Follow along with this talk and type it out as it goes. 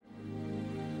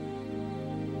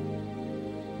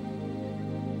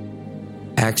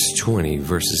Acts 20,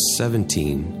 verses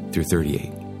 17 through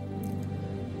 38.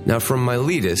 Now from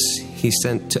Miletus he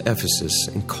sent to Ephesus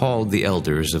and called the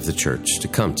elders of the church to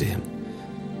come to him.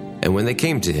 And when they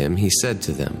came to him, he said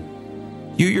to them,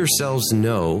 "You yourselves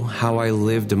know how I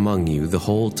lived among you the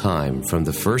whole time from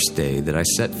the first day that I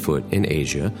set foot in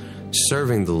Asia,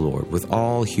 serving the Lord with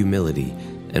all humility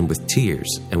and with tears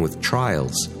and with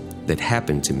trials that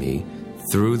happened to me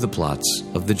through the plots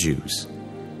of the Jews.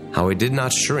 How I did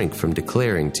not shrink from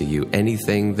declaring to you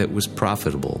anything that was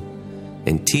profitable,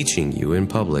 and teaching you in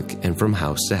public and from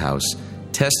house to house,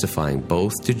 testifying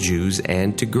both to Jews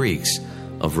and to Greeks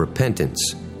of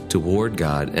repentance toward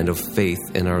God and of faith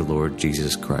in our Lord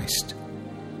Jesus Christ.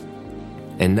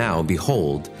 And now,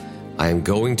 behold, I am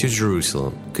going to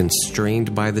Jerusalem,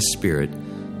 constrained by the Spirit,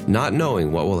 not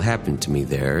knowing what will happen to me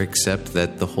there, except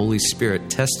that the Holy Spirit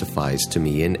testifies to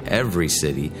me in every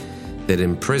city that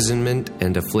imprisonment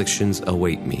and afflictions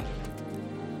await me.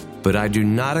 But I do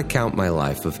not account my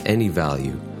life of any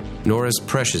value, nor as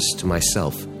precious to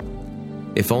myself,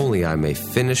 if only I may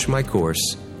finish my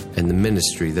course and the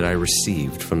ministry that I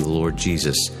received from the Lord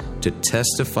Jesus to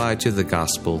testify to the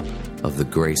gospel of the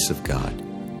grace of God.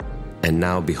 And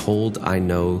now, behold, I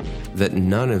know that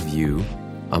none of you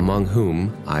among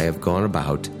whom I have gone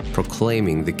about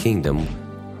proclaiming the kingdom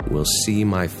will see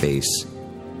my face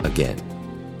again.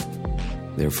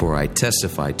 Therefore I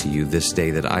testify to you this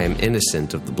day that I am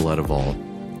innocent of the blood of all,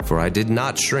 for I did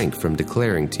not shrink from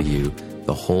declaring to you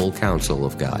the whole counsel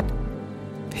of God.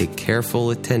 Pay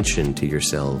careful attention to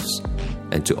yourselves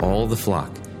and to all the flock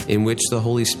in which the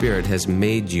Holy Spirit has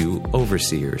made you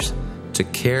overseers, to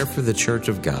care for the church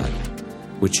of God,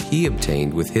 which he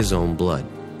obtained with his own blood.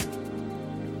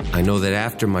 I know that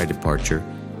after my departure,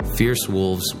 fierce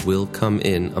wolves will come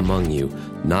in among you,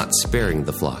 not sparing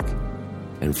the flock.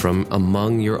 And from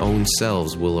among your own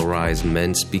selves will arise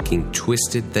men speaking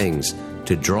twisted things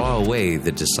to draw away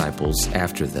the disciples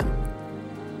after them.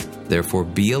 Therefore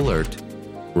be alert,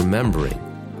 remembering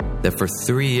that for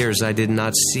 3 years I did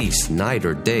not cease night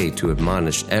or day to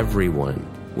admonish everyone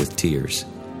with tears.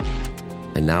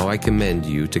 And now I commend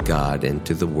you to God and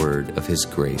to the word of his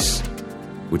grace,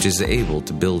 which is able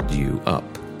to build you up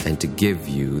and to give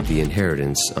you the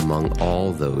inheritance among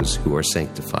all those who are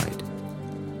sanctified.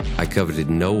 I coveted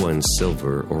no one's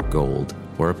silver or gold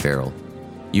or apparel.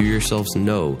 You yourselves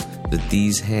know that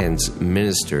these hands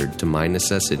ministered to my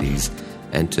necessities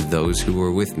and to those who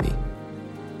were with me.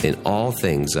 In all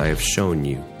things I have shown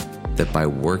you that by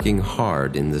working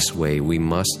hard in this way we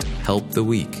must help the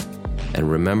weak,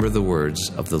 and remember the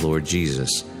words of the Lord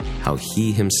Jesus, how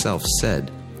he himself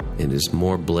said, "It is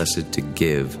more blessed to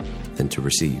give than to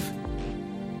receive."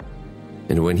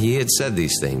 And when he had said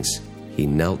these things, he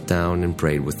knelt down and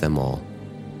prayed with them all.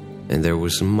 And there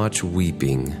was much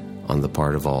weeping on the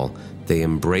part of all. They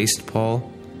embraced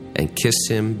Paul and kissed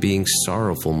him, being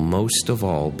sorrowful most of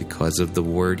all because of the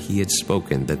word he had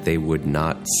spoken, that they would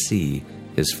not see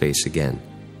his face again.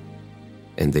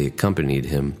 And they accompanied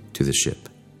him to the ship.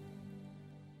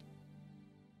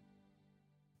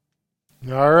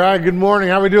 All right, good morning.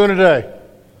 How are we doing today?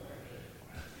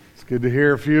 It's good to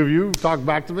hear a few of you talk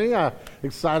back to me.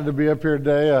 Excited to be up here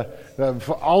today.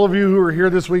 For all of you who are here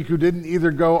this week who didn't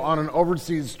either go on an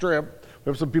overseas trip, we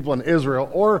have some people in Israel,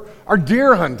 or are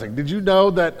deer hunting. Did you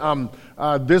know that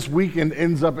this weekend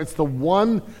it's the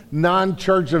one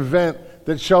non-church event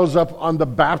that shows up on the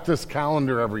Baptist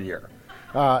calendar every year?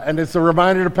 And it's a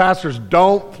reminder to pastors,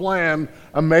 don't plan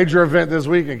a major event this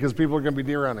weekend because people are going to be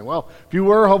deer hunting. Well, if you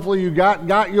were, hopefully you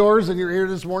got yours and you're here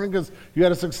this morning because you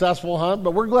had a successful hunt.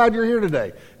 But we're glad you're here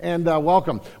today, and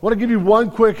welcome. I want to give you one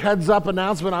quick heads-up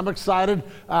announcement. I'm excited.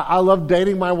 I love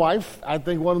dating my wife. I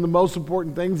think one of the most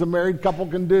important things a married couple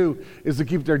can do is to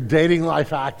keep their dating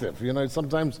life active. You know,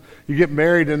 sometimes you get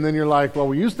married and then you're like, well,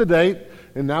 we used to date,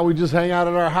 and now we just hang out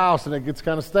at our house, and it gets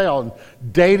kind of stale. And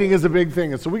dating is a big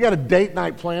thing. And so we got a date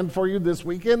night planned for you this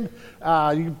weekend.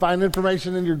 You can find information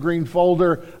in your green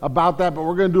folder about that, but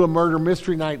we're going to do a murder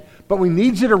mystery night. But we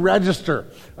need you to register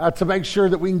to make sure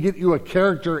that we can get you a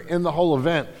character in the whole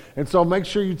event. And so make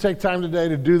sure you take time today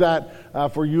to do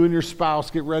that for you and your spouse.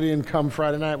 Get ready and come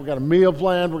Friday night. We got a meal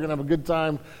planned. We're going to have a good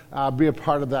time. Be a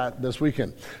part of that this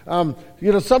weekend.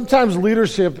 Sometimes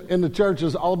leadership in the church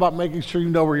is all about making sure you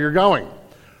know where you're going.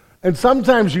 And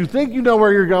sometimes you think you know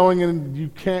where you're going and you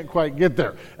can't quite get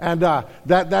there. And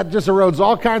that just erodes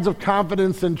all kinds of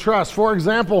confidence and trust. For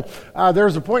example, there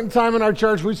was a point in time in our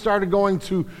church we started going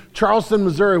to Charleston,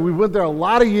 Missouri. We went there a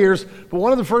lot of years, but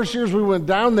one of the first years we went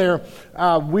down there,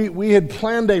 we had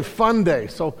planned a fun day.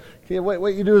 So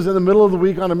what you do is in the middle of the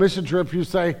week on a mission trip, you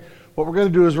say, what we're going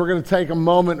to do is we're going to take a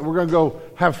moment and we're going to go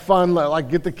have fun, like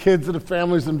get the kids and the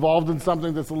families involved in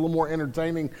something that's a little more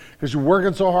entertaining because you're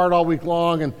working so hard all week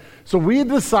long. And so we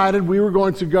decided we were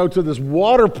going to go to this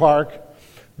water park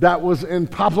that was in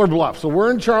Poplar Bluff. So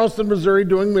we're in Charleston, Missouri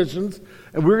doing missions,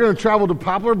 and we're going to travel to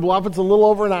Poplar Bluff. It's a little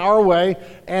over an hour away,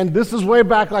 and this is way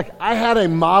back, like I had a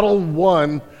Model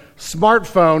 1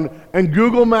 smartphone, and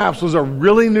Google Maps was a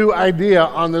really new idea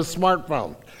on this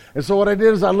smartphone. And so what I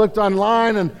did is I looked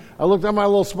online, and I looked on my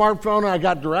little smartphone, and I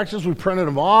got directions. We printed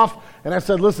them off, and I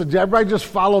said, listen, everybody just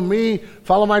follow me,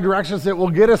 follow my directions, it will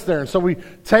get us there. And so we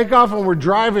take off, and we're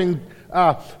driving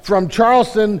from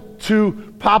Charleston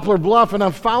to Poplar Bluff, and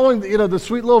I'm following, the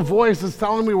sweet little voice is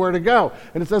telling me where to go.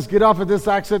 And it says, get off at this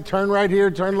exit, turn right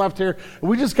here, turn left here. And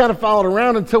we just kind of followed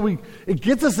around until it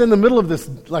gets us in the middle of this,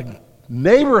 like,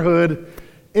 neighborhood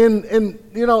in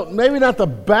maybe not the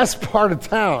best part of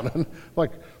town. And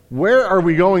like, where are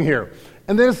we going here?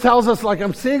 And then it tells us, like,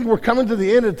 I'm seeing we're coming to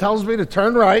the end. It tells me to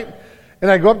turn right,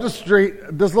 and I go up the street,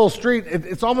 this little street.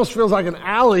 It almost feels like an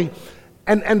alley,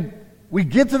 and we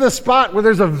get to the spot where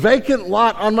there's a vacant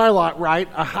lot on my lot, right?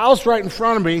 A house right in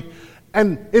front of me,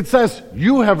 and it says,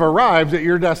 you have arrived at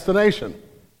your destination.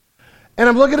 And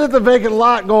I'm looking at the vacant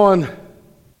lot going,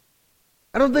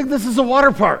 I don't think this is a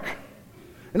water park.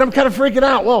 And I'm kind of freaking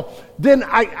out. Well, then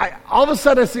I all of a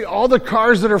sudden I see all the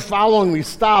cars that are following me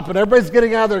stop, and everybody's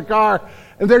getting out of their car,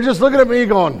 and they're just looking at me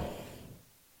going.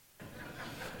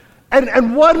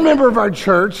 And one member of our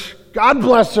church, God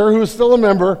bless her, who is still a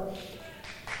member,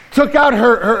 took out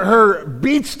her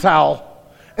beach towel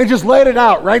and just laid it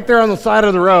out right there on the side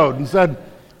of the road and said,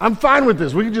 I'm fine with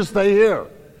this. We can just stay here.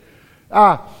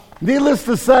 Needless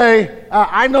to say,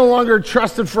 I no longer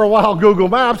trusted for a while Google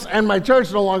Maps, and my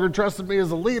church no longer trusted me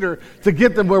as a leader to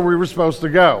get them where we were supposed to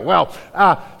go.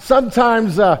 Well,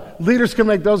 sometimes leaders can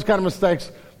make those kind of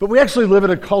mistakes, but we actually live in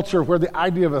a culture where the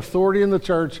idea of authority in the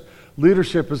church,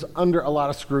 leadership, is under a lot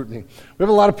of scrutiny. We have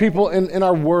a lot of people in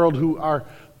our world who are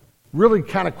really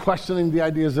kind of questioning the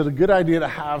idea, is it a good idea to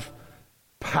have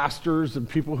pastors and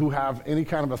people who have any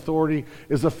kind of authority?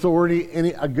 Is authority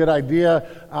a good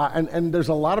idea? And there's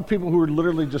a lot of people who are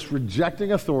literally just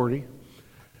rejecting authority.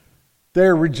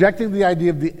 They're rejecting the idea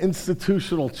of the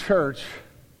institutional church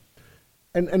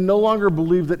and no longer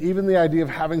believe that even the idea of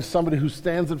having somebody who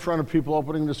stands in front of people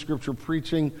opening the scripture,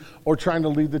 preaching, or trying to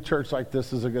lead the church like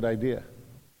this is a good idea.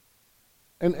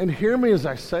 And hear me as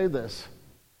I say this.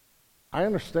 I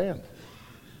understand.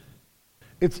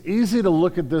 It's easy to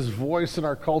look at this voice in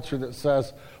our culture that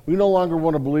says we no longer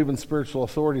want to believe in spiritual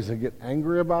authorities and get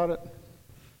angry about it.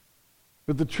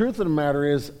 But the truth of the matter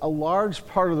is, a large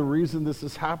part of the reason this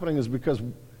is happening is because,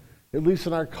 at least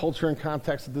in our culture and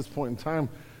context at this point in time,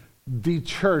 the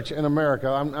church in America,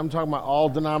 I'm talking about all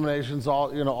denominations,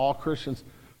 all Christians,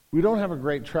 we don't have a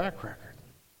great track record.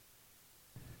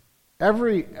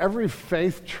 Every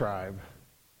faith tribe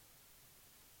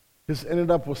has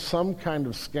ended up with some kind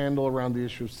of scandal around the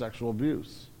issue of sexual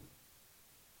abuse.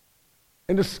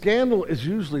 And the scandal is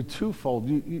usually twofold.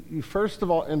 You first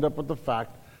of all end up with the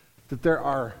fact that there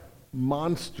are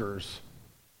monsters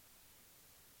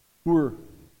who are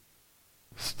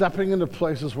stepping into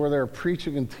places where they're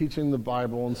preaching and teaching the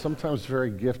Bible, and sometimes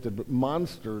very gifted, but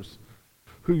monsters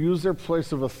who use their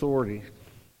place of authority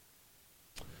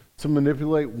to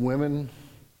manipulate women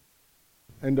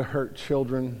and to hurt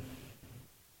children.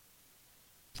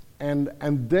 And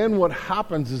then what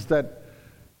happens is that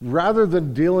rather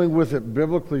than dealing with it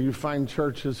biblically, you find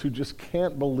churches who just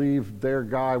can't believe their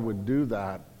guy would do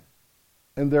that.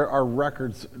 And there are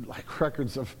records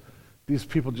of these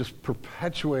people just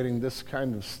perpetuating this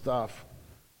kind of stuff,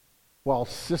 while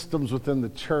systems within the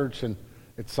church and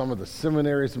at some of the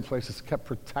seminaries and places kept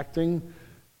protecting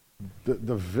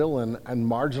the villain and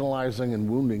marginalizing and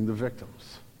wounding the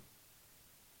victims.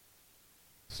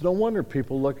 It's no wonder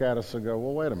people look at us and go,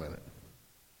 well, wait a minute.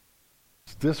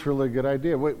 Is this really a good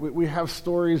idea? We have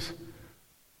stories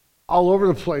all over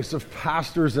the place of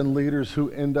pastors and leaders who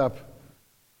end up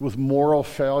with moral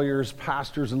failures,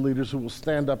 pastors and leaders who will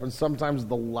stand up, and sometimes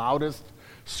the loudest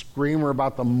screamer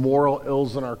about the moral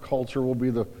ills in our culture will be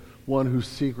the one who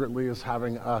secretly is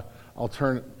having an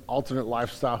alternate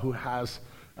lifestyle, who has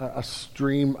a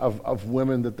stream of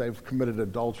women that they've committed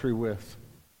adultery with.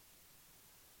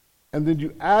 And then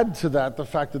you add to that the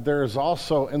fact that there is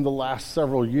also, in the last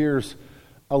several years,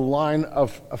 a line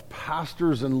of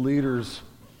pastors and leaders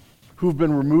who've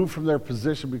been removed from their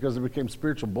position because they became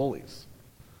spiritual bullies.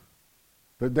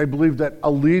 That they believed that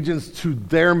allegiance to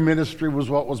their ministry was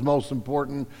what was most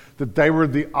important, that they were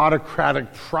the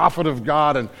autocratic prophet of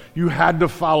God, and you had to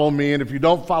follow me, and if you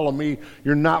don't follow me,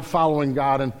 you're not following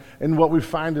God. And what we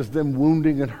find is them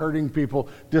wounding and hurting people,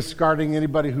 discarding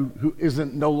anybody who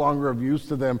isn't no longer of use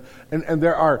to them. And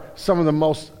there are some of the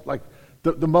most, like,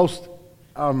 the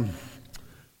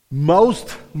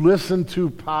most listened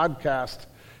to podcast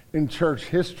in church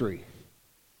history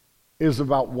is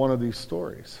about one of these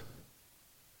stories.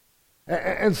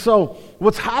 And so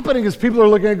what's happening is people are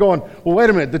looking at going, well, wait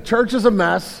a minute, the church is a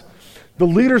mess, the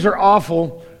leaders are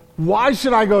awful, why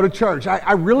should I go to church?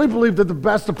 I really believe that the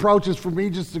best approach is for me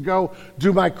just to go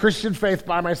do my Christian faith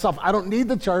by myself. I don't need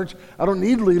the church, I don't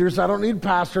need leaders, I don't need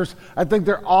pastors. I think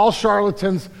they're all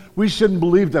charlatans. We shouldn't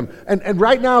believe them. And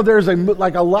right now there's a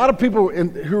lot of people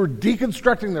who are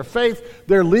deconstructing their faith.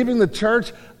 They're leaving the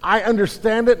church. I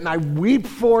understand it and I weep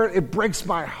for it. It breaks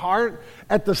my heart.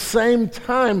 At the same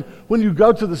time, when you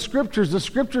go to the scriptures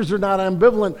are not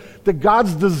ambivalent. That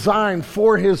God's design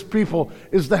for his people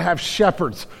is to have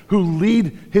shepherds who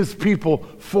lead his people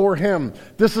for him.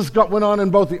 This has went on in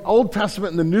both the Old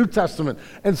Testament and the New Testament.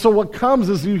 And so what comes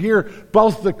is you hear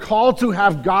both the call to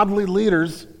have godly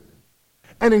leaders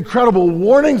and incredible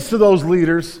warnings to those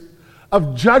leaders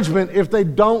of judgment if they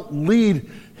don't lead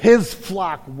his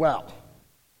flock well.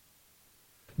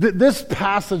 This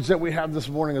passage that we have this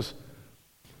morning is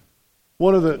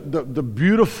one of the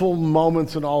beautiful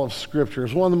moments in all of Scripture.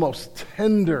 It's one of the most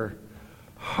tender,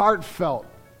 heartfelt,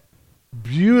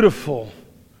 beautiful,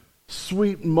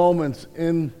 sweet moments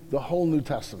in the whole New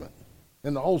Testament,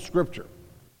 in the whole Scripture.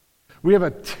 We have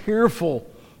a tearful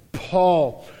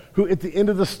Paul who at the end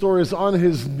of the story is on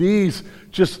his knees,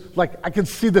 just like I can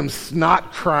see them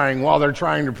snot crying while they're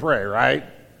trying to pray, right?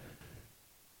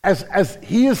 As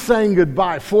he is saying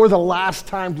goodbye for the last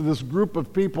time to this group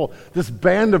of people, this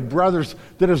band of brothers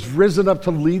that has risen up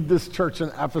to lead this church in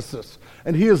Ephesus.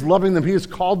 And he is loving them. He has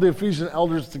called the Ephesian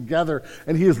elders together,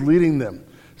 and he is leading them.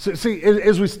 So, see,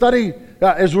 as we study,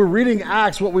 as we're reading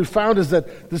Acts, what we found is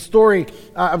that the story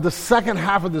of the second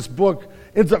half of this book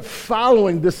ends up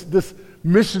following this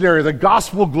missionary, the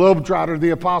gospel globetrotter, the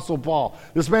Apostle Paul.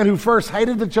 This man who first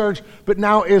hated the church, but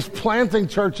now is planting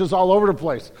churches all over the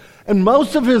place. And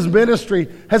most of his ministry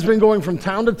has been going from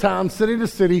town to town, city to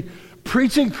city,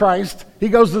 preaching Christ. He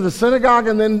goes to the synagogue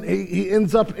and then he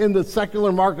ends up in the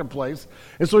secular marketplace.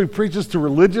 And so he preaches to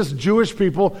religious Jewish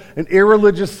people and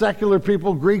irreligious secular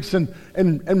people, Greeks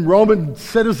and Roman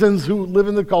citizens who live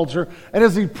in the culture. And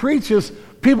as he preaches,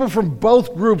 people from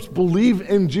both groups believe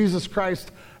in Jesus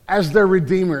Christ as their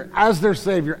Redeemer, as their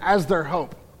Savior, as their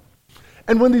hope.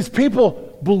 And when these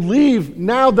people believe,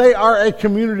 now they are a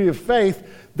community of faith.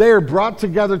 They are brought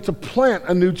together to plant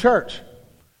a new church.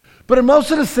 But in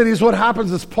most of the cities, what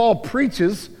happens is Paul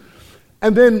preaches,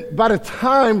 and then by the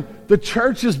time the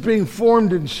church is being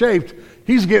formed and shaped,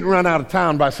 he's getting run out of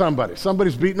town by somebody.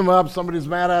 Somebody's beating him up, somebody's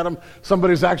mad at him,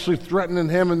 somebody's actually threatening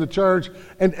him in the church.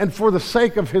 And for the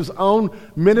sake of his own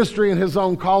ministry and his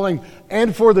own calling,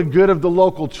 and for the good of the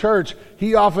local church,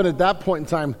 he often at that point in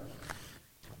time,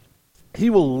 he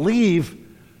will leave.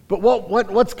 But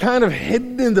what's kind of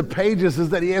hidden in the pages is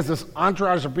that he has this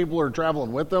entourage of people who are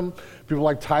traveling with him, people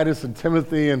like Titus and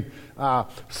Timothy and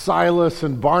Silas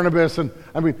and Barnabas. And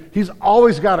I mean, he's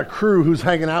always got a crew who's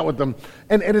hanging out with them.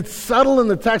 And it's subtle in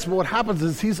the text, but what happens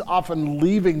is he's often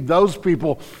leaving those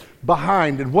people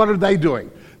behind. And what are they doing?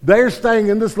 They're staying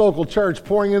in this local church,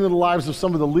 pouring into the lives of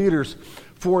some of the leaders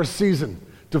for a season,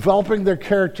 developing their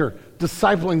character,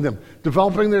 discipling them,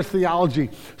 developing their theology,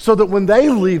 so that when they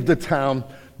leave the town,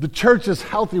 the church is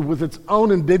healthy with its own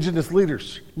indigenous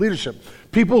leadership.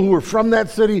 People who are from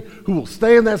that city, who will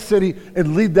stay in that city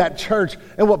and lead that church.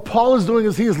 And what Paul is doing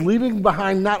is he is leaving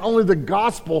behind not only the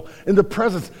gospel in the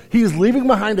presence, he is leaving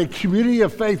behind a community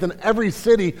of faith in every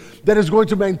city that is going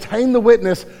to maintain the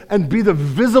witness and be the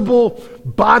visible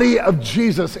body of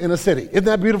Jesus in a city. Isn't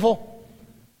that beautiful?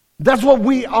 That's what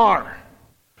we are.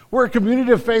 We're a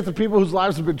community of faith of people whose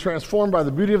lives have been transformed by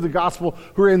the beauty of the gospel,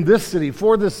 who are in this city,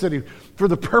 for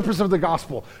the purpose of the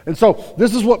gospel. And so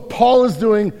this is what Paul is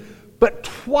doing, but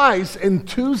twice in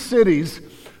two cities,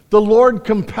 the Lord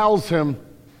compels him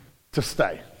to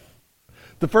stay.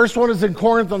 The first one is in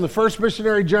Corinth on the first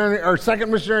missionary journey, or second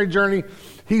missionary journey.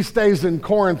 He stays in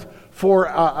Corinth for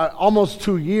almost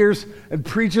 2 years and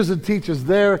preaches and teaches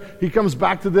there. He comes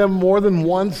back to them more than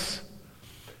once.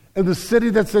 And the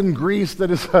city that's in Greece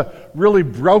that is a really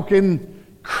broken,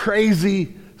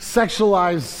 crazy,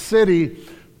 sexualized city,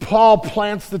 Paul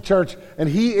plants the church, and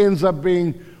he ends up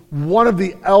being one of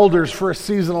the elders for a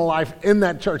season of life in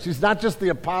that church. He's not just the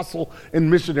apostle and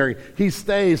missionary. He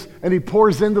stays and he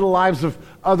pours into the lives of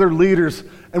other leaders.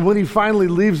 And when he finally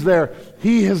leaves there,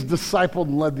 he has discipled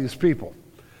and led these people.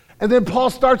 And then Paul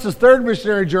starts his third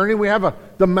missionary journey. We have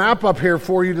the map up here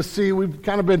for you to see. We've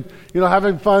kind of been,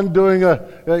 having fun doing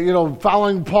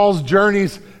following Paul's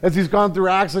journeys as he's gone through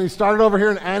Acts. And he started over here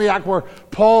in Antioch, where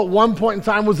Paul at one point in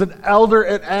time was an elder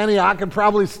at Antioch and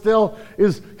probably still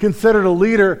is considered a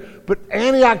leader. But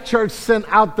Antioch church sent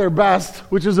out their best,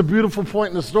 which is a beautiful point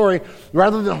in the story.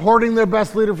 Rather than hoarding their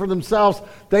best leader for themselves,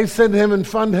 they send him and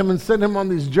fund him and send him on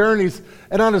these journeys.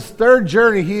 And on his third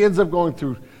journey, he ends up going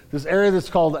through this area that's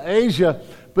called Asia,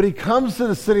 but he comes to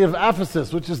the city of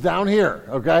Ephesus, which is down here,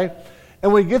 okay?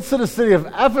 And when he gets to the city of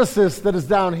Ephesus that is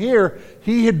down here,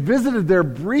 he had visited there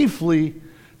briefly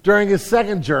during his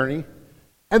second journey,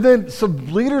 and then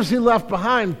some leaders he left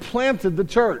behind planted the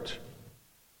church.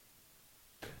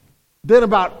 Then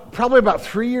probably about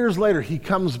 3 years later, he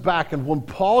comes back, and when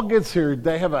Paul gets here,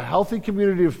 they have a healthy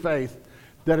community of faith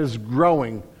that is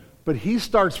growing, but he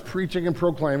starts preaching and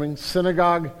proclaiming,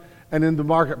 synagogue and in the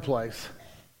marketplace.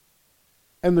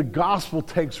 And the gospel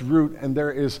takes root, and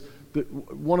there is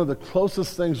one of the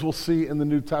closest things we'll see in the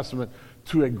New Testament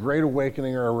to a great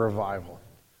awakening or a revival.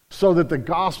 So that the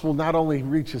gospel not only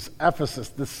reaches Ephesus,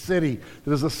 the city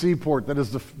that is a seaport, that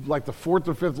is like the fourth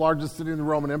or fifth largest city in the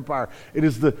Roman Empire. It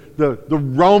is the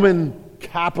Roman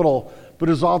capital, but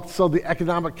is also the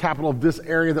economic capital of this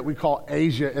area that we call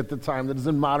Asia at the time, that is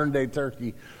in modern-day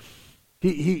Turkey.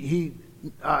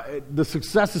 The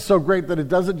success is so great that it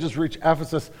doesn't just reach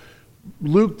Ephesus.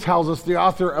 Luke tells us, the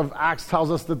author of Acts tells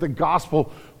us, that the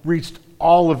gospel reached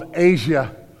all of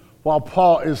Asia while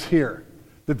Paul is here.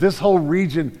 That this whole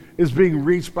region is being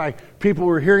reached by people who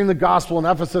are hearing the gospel in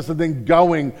Ephesus and then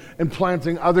going and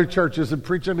planting other churches and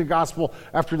preaching the gospel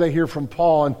after they hear from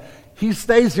Paul. And he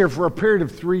stays here for a period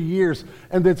of 3 years,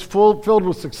 and it's filled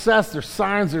with success. There's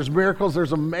signs, there's miracles,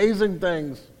 there's amazing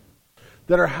things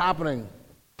that are happening.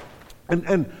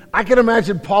 And I can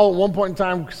imagine Paul at one point in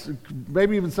time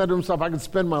maybe even said to himself, I could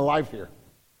spend my life here.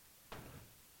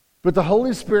 But the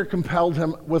Holy Spirit compelled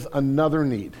him with another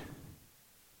need.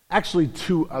 Actually,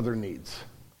 two other needs.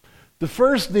 The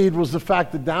first need was the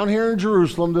fact that down here in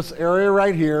Jerusalem, this area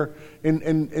right here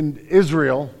in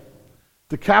Israel,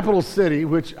 the capital city,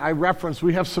 which I referenced,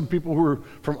 we have some people who are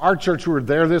from our church who are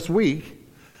there this week.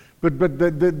 But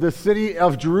the city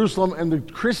of Jerusalem and the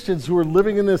Christians who are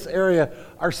living in this area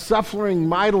are suffering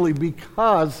mightily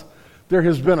because there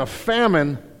has been a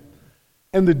famine,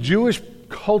 and the Jewish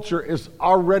culture is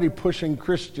already pushing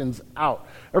Christians out.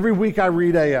 Every week I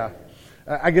read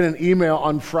I get an email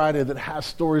on Friday that has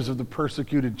stories of the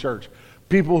persecuted church.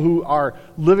 People who are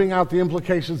living out the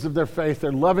implications of their faith.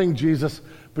 They're loving Jesus,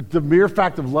 but the mere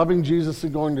fact of loving Jesus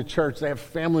and going to church, they have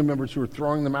family members who are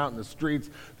throwing them out in the streets.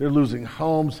 They're losing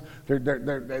homes.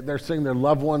 They're seeing their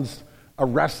loved ones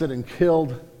arrested and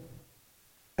killed.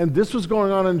 And this was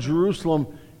going on in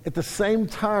Jerusalem. At the same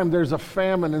time, there's a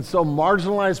famine, and so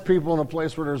marginalized people in a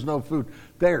place where there's no food,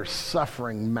 they are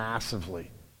suffering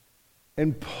massively.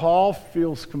 And Paul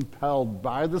feels compelled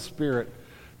by the Spirit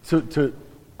to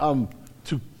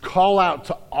call out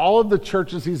to all of the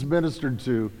churches he's ministered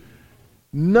to.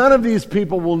 None of these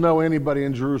people will know anybody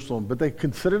in Jerusalem, but they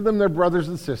consider them their brothers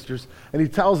and sisters. And he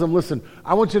tells them, listen,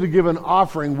 I want you to give an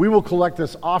offering. We will collect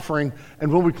this offering.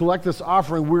 And when we collect this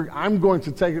offering, I'm going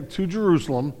to take it to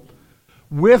Jerusalem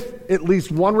with at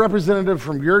least one representative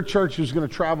from your church who's going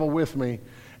to travel with me.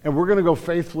 And we're going to go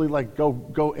faithfully,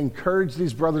 go encourage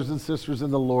these brothers and sisters in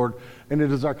the Lord. And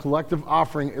it is our collective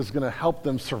offering is going to help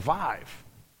them survive.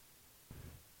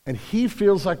 And he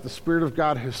feels like the Spirit of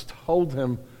God has told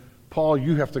him, Paul,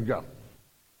 you have to go.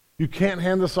 You can't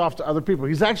hand this off to other people.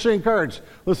 He's actually encouraged.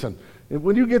 Listen,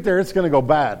 when you get there, it's going to go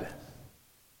bad.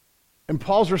 And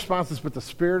Paul's response is, but the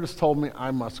Spirit has told me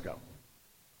I must go.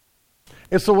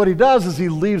 And so what he does is he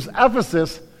leaves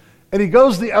Ephesus and he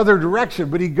goes the other direction.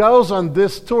 But he goes on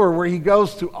this tour where he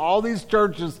goes to all these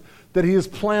churches that he has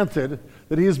planted,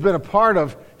 that he has been a part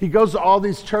of. He goes to all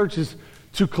these churches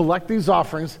to collect these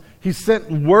offerings. He sent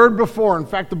word before. In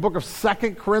fact, the book of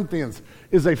 2 Corinthians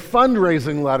is a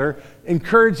fundraising letter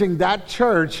encouraging that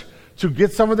church to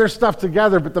get some of their stuff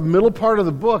together. But the middle part of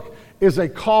the book is a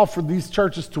call for these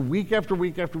churches to week after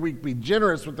week after week be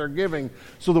generous with their giving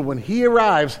so that when he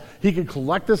arrives, he can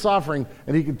collect this offering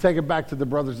and he can take it back to the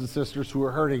brothers and sisters who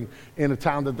are hurting in a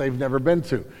town that they've never been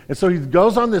to. And so he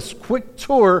goes on this quick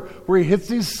tour where he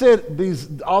hits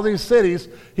all these cities.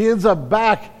 He ends up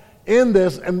back in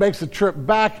this and makes a trip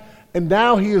back and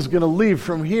now he is going to leave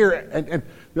from here. And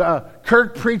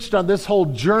Kirk preached on this whole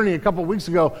journey a couple of weeks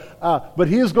ago, but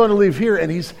he is going to leave here,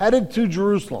 and he's headed to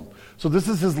Jerusalem. So this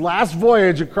is his last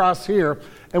voyage across here,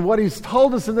 and what he's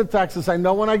told us in the text is, I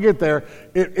know when I get there,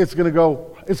 it's going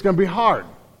to be hard.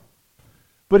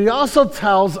 But he also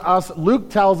tells us, Luke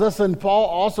tells us, and Paul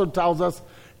also tells us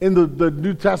in the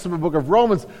New Testament book of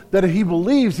Romans, that he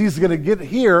believes he's going to get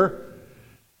here.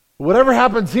 Whatever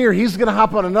happens here, he's going to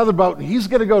hop on another boat, and he's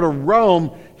going to go to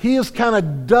Rome. He is kind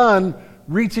of done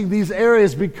reaching these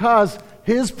areas because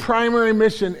his primary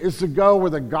mission is to go where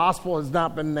the gospel has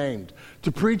not been named,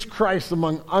 to preach Christ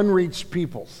among unreached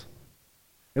peoples.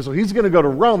 And so he's going to go to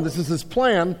Rome. This is his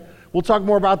plan. We'll talk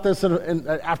more about this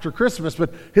after Christmas,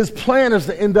 but his plan is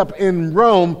to end up in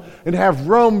Rome and have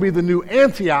Rome be the new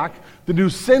Antioch, the new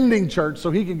sending church,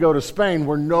 so he can go to Spain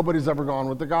where nobody's ever gone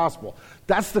with the gospel.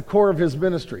 That's the core of his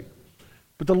ministry.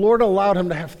 But the Lord allowed him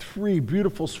to have 3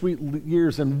 beautiful, sweet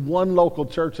years in one local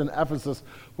church in Ephesus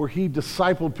where he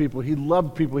discipled people, he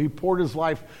loved people, he poured his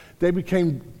life. They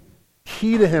became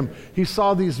key to him. He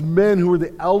saw these men who were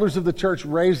the elders of the church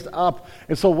raised up.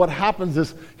 And so what happens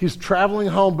is he's traveling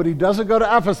home, but he doesn't go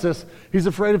to Ephesus. He's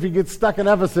afraid if he gets stuck in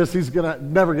Ephesus, he's going to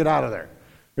never get out of there.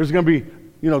 There's going to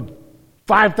be,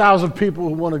 5,000 people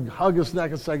who want to hug his neck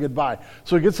and say goodbye.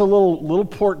 So he gets a little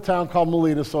port town called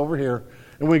Miletus over here.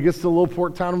 And when he gets to the little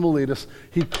port town of Miletus,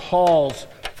 he calls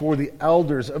for the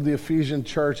elders of the Ephesian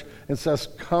church and says,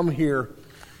 come here,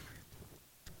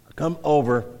 come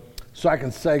over, so I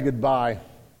can say goodbye.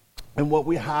 And what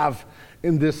we have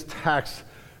in this text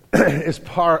is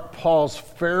Paul's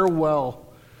farewell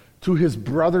to his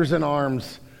brothers in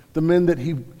arms, the men that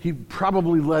he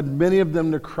probably led many of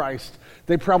them to Christ.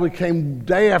 They probably came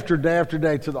day after day after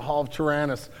day to the Hall of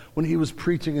Tyrannus when he was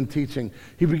preaching and teaching.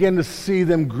 He began to see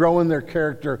them grow in their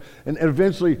character, and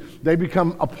eventually they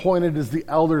become appointed as the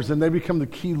elders, and they become the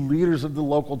key leaders of the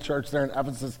local church there in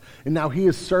Ephesus. And now he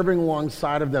is serving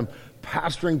alongside of them,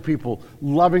 pastoring people,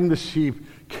 loving the sheep,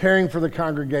 caring for the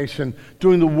congregation,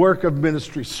 doing the work of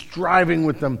ministry, striving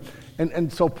with them.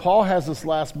 And so Paul has this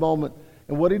last moment,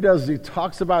 and what he does is he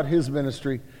talks about his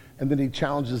ministry, and then he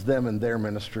challenges them in their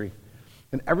ministry.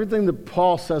 And everything that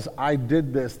Paul says, I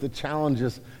did this, the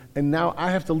challenges, and now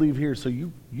I have to leave here, so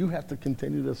you have to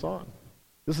continue this on.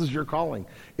 This is your calling.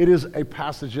 It is a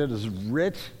passage that is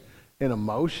rich in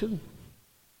emotion.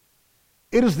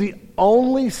 It is the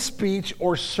only speech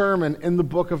or sermon in the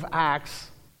book of Acts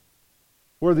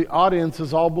where the audience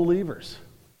is all believers.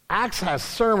 Acts has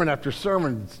sermon after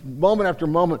sermon, moment after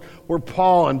moment, where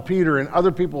Paul and Peter and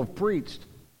other people have preached.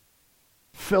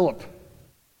 Philip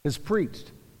has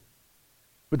preached.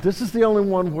 But this is the only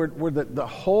one where the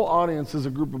whole audience is a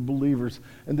group of believers,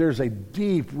 and there's a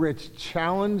deep, rich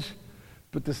challenge,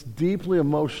 but this deeply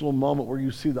emotional moment where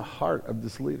you see the heart of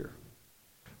this leader.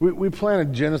 We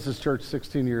planted Genesis Church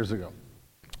 16 years ago.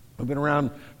 We've been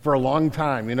around for a long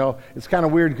time. It's kind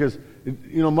of weird because,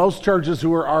 most churches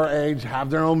who are our age have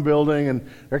their own building, and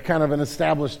they're kind of an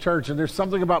established church, and there's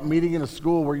something about meeting in a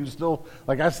school where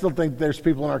I still think there's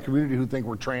people in our community who think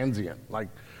we're transient.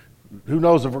 Who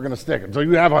knows if we're going to stick it? So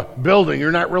you have a building,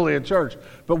 you're not really a church.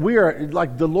 But we are,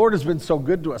 the Lord has been so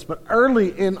good to us. But early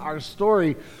in our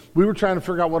story, we were trying to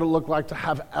figure out what it looked like to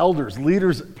have elders,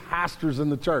 leaders, pastors in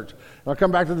the church. And I'll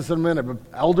come back to this in a minute, but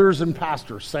elders and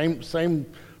pastors, same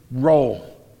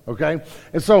role, okay?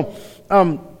 And so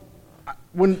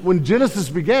when Genesis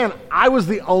began, I was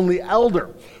the only elder.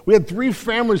 We had 3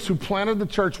 families who planted the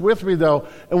church with me, though,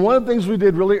 and one of the things we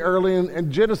did really early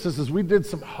in Genesis is we did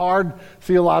some hard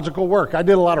theological work. I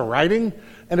did a lot of writing,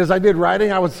 and as I did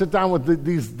writing, I would sit down with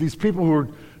these people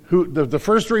who the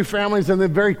first 3 families, and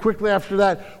then very quickly after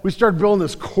that, we started building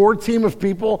this core team of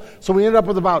people. So we ended up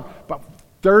with about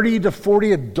 30 to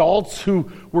 40 adults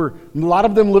who were, a lot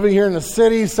of them living here in the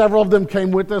city. Several of them came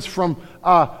with us from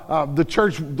the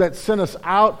church that sent us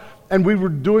out. And we were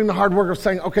doing the hard work of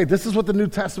saying, okay, this is what the New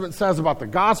Testament says about the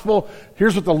gospel.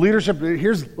 Here's what the leadership,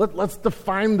 let's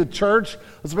define the church.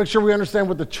 Let's make sure we understand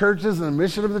what the church is and the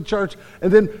mission of the church.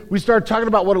 And then we started talking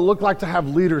about what it looked like to have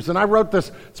leaders. And I wrote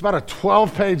this, it's about a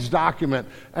 12-page document.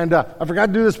 And I forgot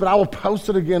to do this, but I will post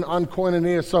it again on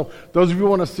Koinonia. So those of you who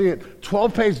want to see it,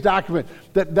 12-page document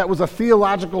that was a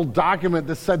theological document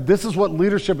that said this is what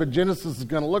leadership at Genesis is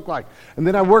going to look like. And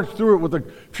then I worked through it with a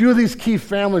few of these key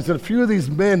families and a few of these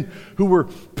men who were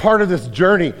part of this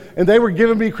journey. And they were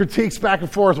giving me critiques back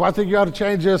and forth. Well, I think you ought to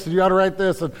change this, and you ought to write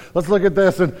this, and let's look at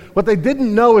this. And what they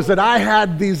didn't know is that I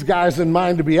had these guys in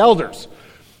mind to be elders.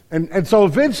 And so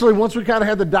eventually, once we kind of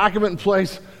had the document in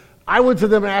place, I went to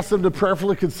them and asked them to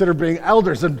prayerfully consider being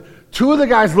elders. And two of the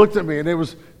guys looked at me,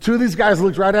 and two of these guys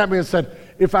looked right at me and said,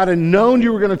 if I'd have known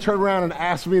you were going to turn around and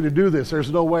ask me to do this, there's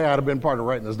no way I'd have been part of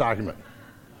writing this document.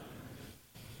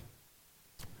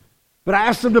 But I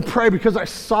asked them to pray because I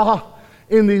saw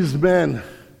in these men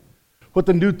what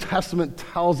the New Testament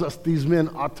tells us these men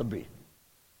ought to be.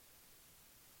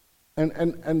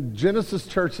 And Genesis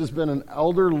Church has been an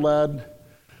elder-led,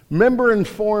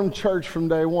 member-informed church from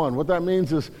day one. What that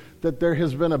means is that there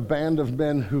has been a band of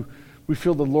men who we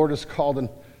feel the Lord has called. And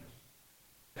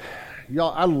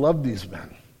y'all, I love these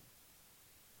men.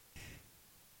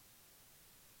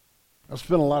 I've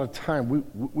spent a lot of time.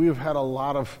 We have had a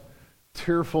lot of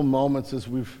tearful moments as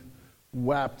we've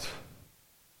wept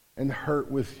and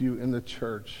hurt with you in the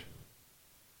church.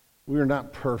 We are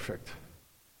not perfect.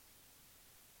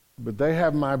 But they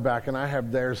have my back and I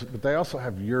have theirs, but they also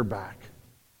have your back.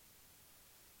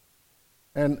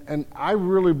 And I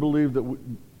really believe that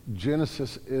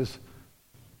Genesis is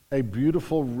a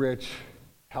beautiful, rich,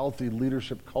 healthy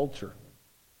leadership culture.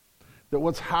 That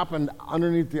what's happened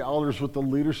underneath the elders with the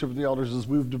leadership of the elders is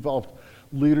we've developed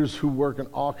leaders who work in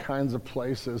all kinds of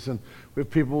places. And we have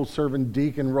people serving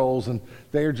deacon roles, and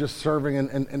they are just serving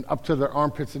and up to their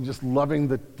armpits and just loving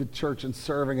the church and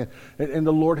serving. And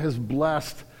the Lord has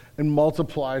blessed and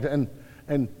multiplied.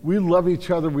 And we love each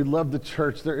other. We love the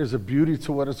church. There is a beauty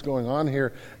to what is going on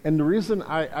here. And the reason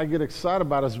I get excited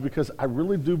about it is because I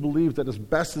really do believe that as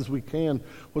best as we can,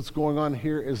 what's going on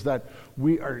here is that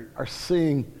we are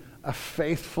seeing a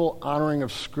faithful honoring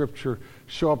of Scripture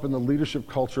show up in the leadership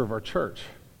culture of our church.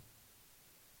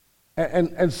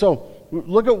 And so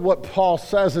look at what Paul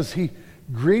says as he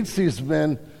greets these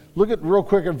men. Look at real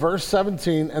quick at verse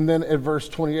 17 and then at verse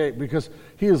 28, because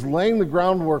he is laying the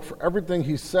groundwork for everything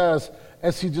he says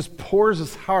as he just pours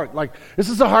his heart. Like, this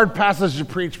is a hard passage to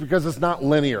preach because it's not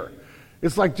linear.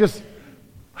 It's like just,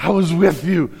 I was with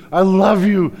you. I love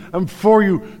you. I'm for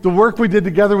you. The work we did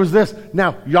together was this.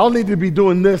 Now, y'all need to be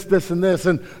doing this, this, and this.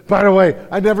 And by the way,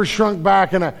 I never shrunk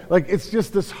back. And it's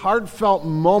just this heartfelt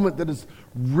moment that is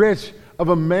rich of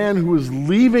a man who is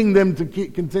leaving them to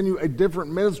continue a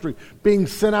different ministry, being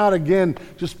sent out again,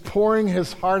 just pouring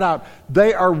his heart out.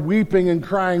 They are weeping and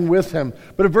crying with him.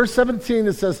 But in verse 17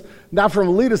 it says, now from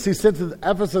Miletus he sent to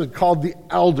Ephesus called the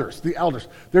elders. The elders.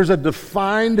 There's a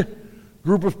defined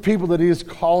group of people that he is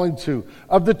calling to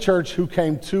of the church who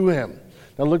came to him.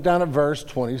 Now look down at verse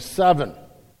 27.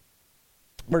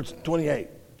 Verse 28.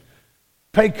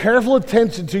 Pay careful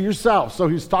attention to yourself. So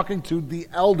he's talking to the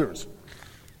elders.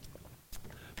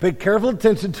 Pay careful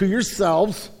attention to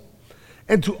yourselves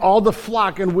and to all the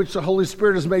flock in which the Holy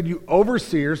Spirit has made you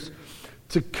overseers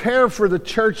to care for the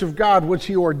church of God, which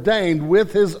he ordained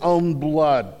with his own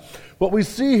blood. What we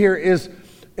see here is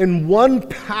in one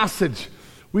passage,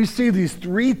 we see these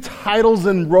three titles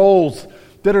and roles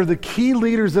that are the key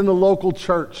leaders in the local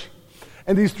church.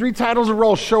 And these three titles and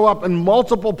roles show up in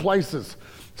multiple places.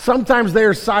 Sometimes they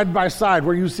are side by side,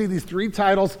 where you see these three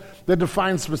titles that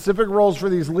define specific roles for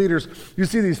these leaders. You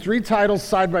see these three titles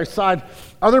side by side.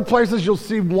 Other places you'll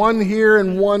see one here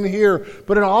and one here.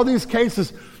 But in all these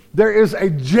cases, there is a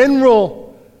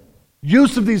general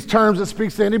use of these terms that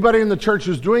speaks to anybody in the church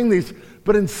who's doing these.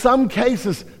 But in some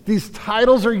cases, these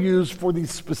titles are used for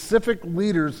these specific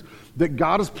leaders that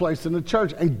God has placed in the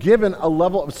church and given a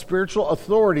level of spiritual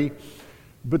authority,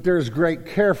 but there is great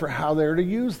care for how they're to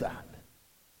use that.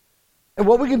 And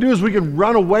what we can do is we can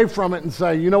run away from it and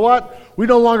say, you know what? We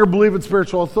no longer believe in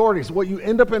spiritual authorities. What you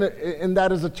end up in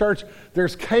that as a church,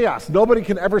 there's chaos. Nobody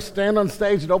can ever stand on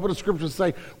stage and open a scripture and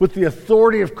say, with the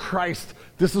authority of Christ,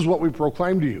 this is what we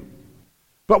proclaim to you.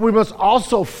 But we must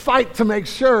also fight to make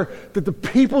sure that the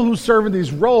people who serve in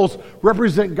these roles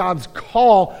represent God's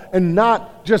call and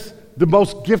not just the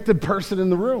most gifted person in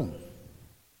the room.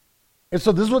 And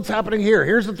so this is what's happening here.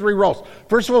 Here's the three roles.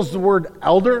 First of all is the word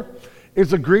elder.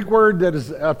 It's a Greek word that is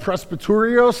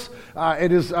presbyterios.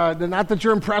 It is not that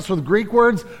you're impressed with Greek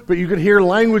words, but you could hear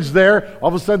language there. All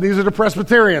of a sudden, these are the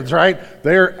Presbyterians, right?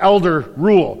 They're elder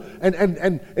rule.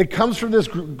 And it comes from this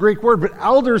Greek word, but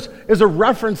elders is a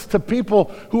reference to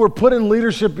people who are put in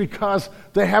leadership because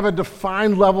they have a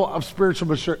defined level of spiritual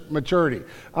maturity.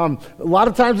 A lot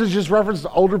of times it's just reference to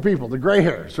older people, the gray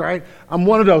hairs, right? I'm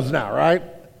one of those now, right?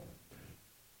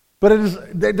 But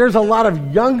there's a lot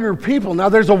of younger people. Now,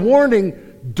 there's a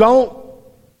warning, don't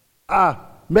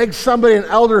make somebody an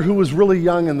elder who was really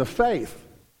young in the faith.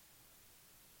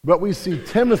 But we see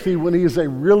Timothy, when he is a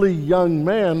really young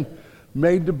man,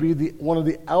 made to be one of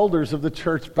the elders of the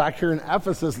church back here in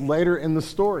Ephesus later in the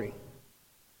story.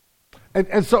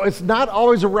 And so it's not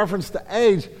always a reference to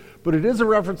age, but it is a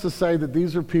reference to say that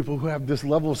these are people who have this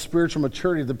level of spiritual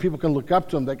maturity, that people can look up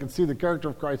to them, they can see the character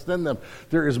of Christ in them.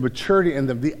 There is maturity in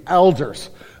them, the elders.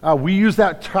 We use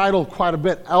that title quite a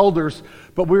bit, elders,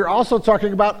 but we're also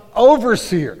talking about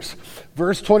overseers.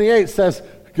 Verse 28 says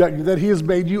that he has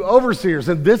made you overseers,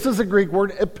 and this is a Greek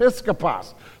word,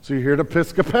 episkopos. So you hear it,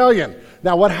 Episcopalian.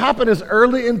 Now what happened is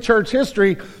early in church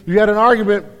history, you had an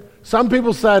argument. Some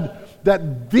people said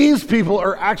that these people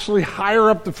are actually higher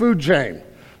up the food chain.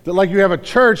 That like you have a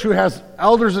church who has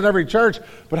elders in every church,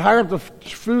 but higher up the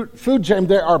food chain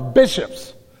there are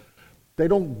bishops. They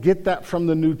don't get that from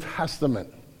the New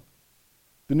Testament.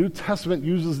 The New Testament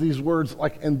uses these words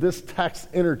like in this text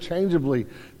interchangeably.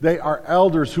 They are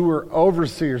elders who are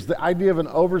overseers. The idea of an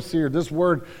overseer, this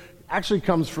word actually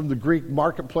comes from the Greek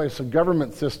marketplace and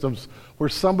government systems where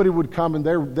somebody would come and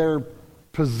their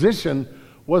position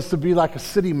was to be like a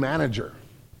city manager.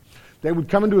 They would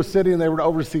come into a city and they would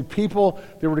oversee people.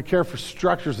 They were to care for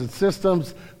structures and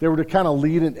systems. They were to kind of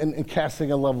lead in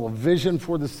casting a level of vision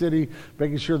for the city,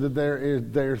 making sure that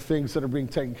there are things that are being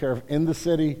taken care of in the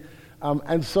city.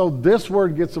 And so this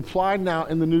word gets applied now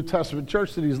in the New Testament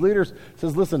church to these leaders. It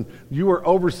says, listen, you are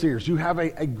overseers. You have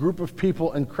a group of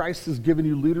people and Christ has given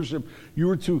you leadership. You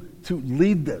are to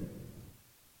lead them.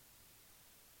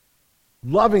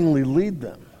 Lovingly lead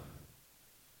them.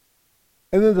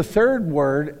 And then the third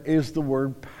word is the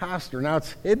word pastor. Now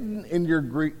it's hidden in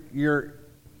your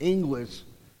English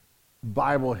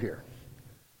Bible here.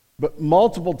 But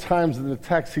multiple times in the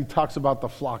text he talks about the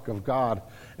flock of God.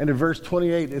 And in verse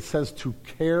 28 it says to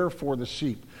care for the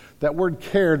sheep. That word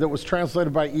care that was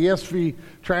translated by ESV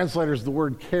translators, the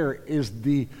word care is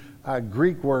the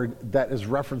Greek word that is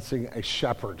referencing a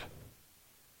shepherd.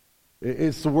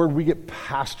 It's the word we get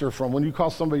pastor from. When you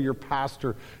call somebody your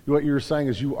pastor, what you're saying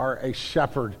is you are a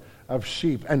shepherd of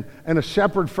sheep. And a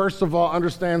shepherd, first of all,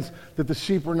 understands that the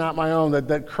sheep are not my own,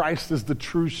 that Christ is the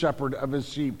true shepherd of his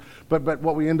sheep. But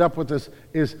what we end up with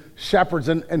is shepherds.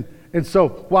 And so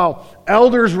while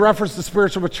elders reference to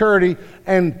spiritual maturity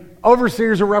and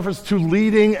overseers are reference to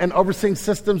leading and overseeing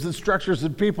systems and structures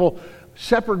and people,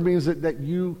 shepherd means that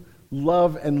you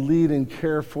love and lead and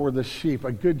care for the sheep.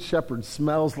 A good shepherd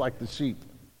smells like the sheep.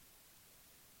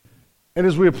 And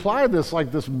as we apply this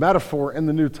like this metaphor in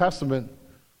the New Testament,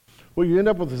 what you end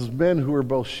up with is men who are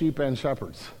both sheep and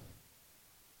shepherds.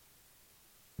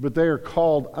 But they are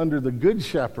called under the good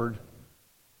shepherd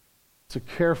to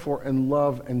care for and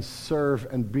love and serve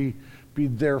and be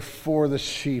there for the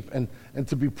sheep and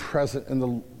to be present in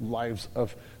the lives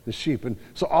of the sheep. And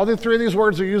so all the three of these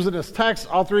words are used in this text.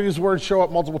 All three of these words show up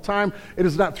multiple times. It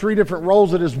is not three different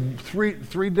roles. It is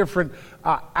three different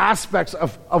aspects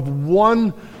of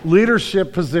one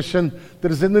leadership position that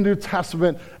is in the New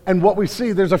Testament. And what we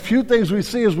see, there's a few things we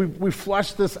see as we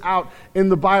flesh this out in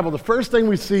the Bible. The first thing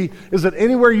we see is that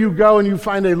anywhere you go and you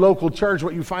find a local church,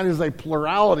 what you find is a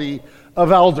plurality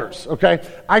of elders, okay?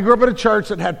 I grew up in a church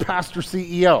that had pastor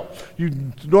CEO. You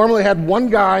normally had one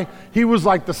guy. He was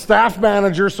like the staff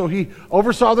manager, so he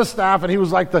oversaw the staff, and he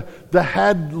was like the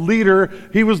head leader.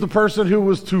 He was the person who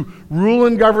was to rule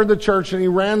and govern the church, and he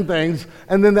ran things.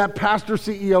 And then that pastor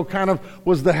CEO kind of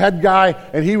was the head guy,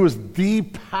 and he was the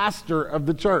pastor of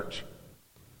the church.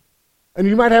 And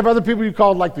you might have other people you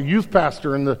called like the youth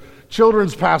pastor and the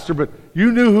children's pastor, but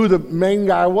you knew who the main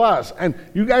guy was. And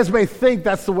you guys may think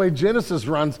that's the way Genesis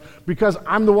runs because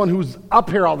I'm the one who's up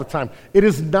here all the time. It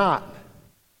is not.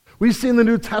 We see in the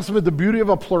New Testament the beauty of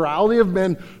a plurality of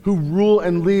men who rule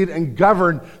and lead and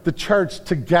govern the church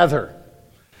together.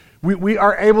 We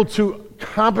are able to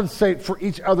compensate for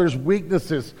each other's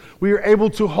weaknesses. We are able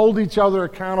to hold each other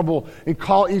accountable and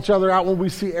call each other out when we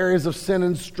see areas of sin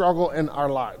and struggle in our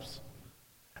lives.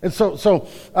 And so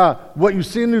what you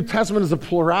see in the New Testament is a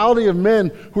plurality of men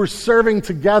who are serving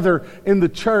together in the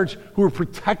church, who are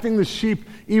protecting the sheep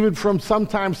even from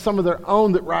sometimes some of their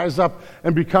own that rise up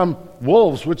and become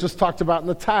wolves, which is talked about in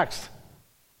the text.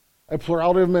 A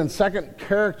plurality of men. Second,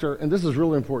 character, and this is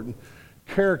really important.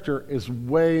 Character is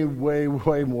way, way,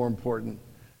 way more important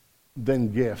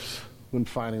than gifts when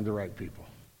finding the right people.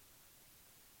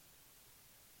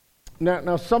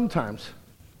 Now sometimes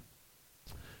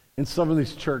in some of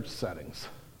these church settings,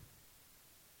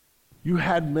 you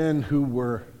had men who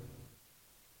were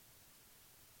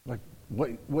like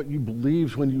what you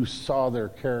believed when you saw their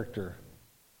character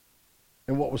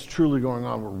and what was truly going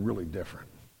on were really different.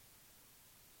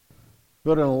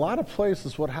 But in a lot of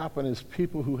places, what happened is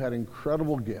people who had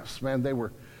incredible gifts, man, they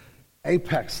were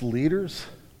apex leaders.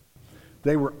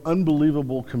 They were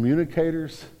unbelievable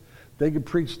communicators. They could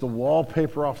preach the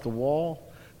wallpaper off the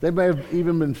wall. They may have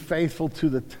even been faithful to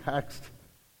the text.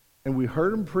 And we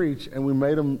heard them preach, and we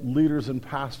made them leaders and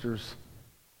pastors.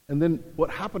 And then what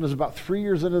happened is about 3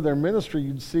 years into their ministry,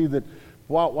 you'd see that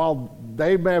while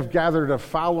they may have gathered a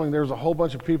following, there was a whole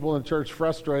bunch of people in the church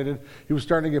frustrated. He was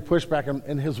starting to get pushback,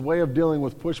 and his way of dealing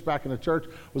with pushback in the church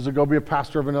was to go be a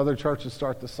pastor of another church and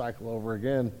start the cycle over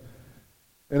again.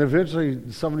 And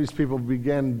eventually, some of these people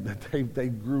they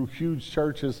grew huge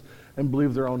churches and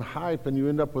believed their own hype, and you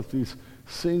end up with these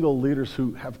single leaders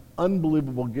who have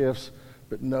unbelievable gifts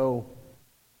but no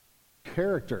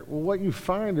character. Well, what you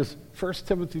find is 1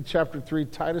 Timothy chapter 3,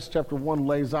 Titus chapter 1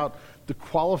 lays out the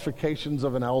qualifications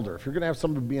of an elder. If you're going to have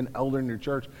somebody be an elder in your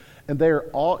church, and they are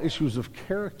all issues of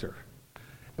character.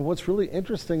 And what's really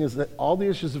interesting is that all the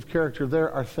issues of character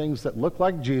there are things that look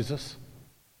like Jesus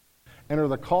and are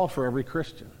the call for every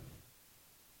Christian.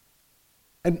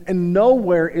 And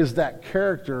nowhere is that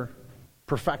character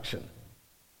perfection.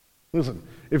 Listen,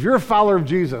 if you're a follower of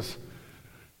Jesus,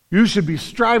 you should be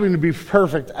striving to be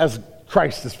perfect as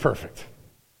Christ is perfect.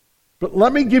 But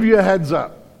let me give you a heads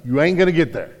up. You ain't going to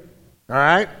get there. All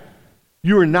right?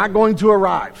 You are not going to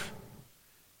arrive.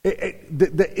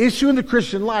 The issue in the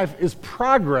Christian life is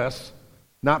progress,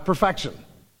 not perfection.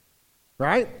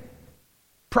 Right?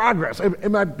 Progress.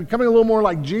 Am I becoming a little more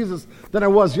like Jesus than I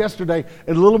was yesterday,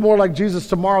 and a little more like Jesus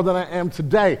tomorrow than I am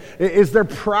today? Is there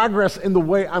progress in the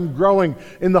way I'm growing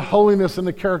in the holiness and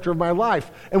the character of my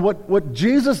life? And what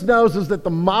Jesus knows is that the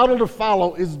model to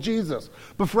follow is Jesus.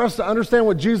 But for us to understand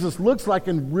what Jesus looks like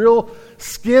in real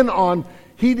skin on,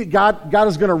 God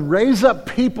is going to raise up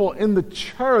people in the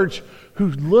church who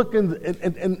look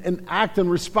and act and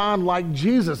respond like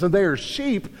Jesus. And they are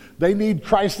sheep. They need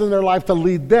Christ in their life to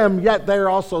lead them, yet they are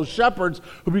also shepherds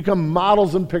who become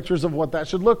models and pictures of what that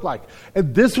should look like.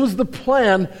 And this was the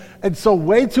plan. And so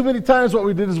way too many times what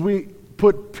we did is we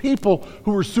put people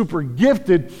who were super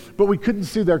gifted, but we couldn't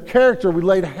see their character. We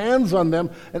laid hands on them.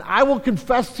 And I will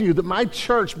confess to you that my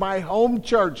church, my home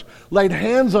church, laid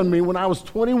hands on me when I was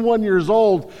 21 years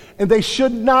old, and they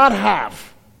should not have.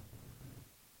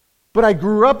 But I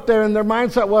grew up there, and their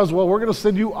mindset was, well, we're going to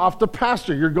send you off to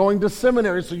pastor. You're going to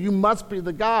seminary, so you must be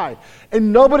the guy.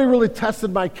 And nobody really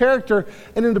tested my character.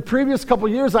 And in the previous couple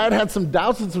of years, I had some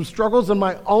doubts and some struggles in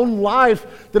my own life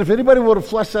that if anybody would have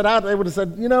fleshed that out, they would have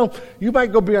said, you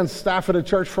might go be on staff at a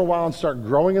church for a while and start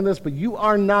growing in this, but you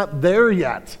are not there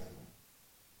yet.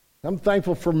 I'm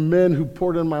thankful for men who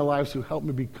poured in my life, who helped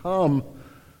me become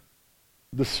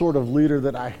the sort of leader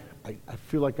that I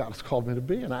feel like God has called me to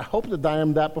be, and I hope that I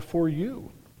am that before you.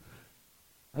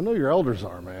 I know your elders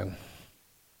are, man.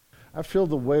 I feel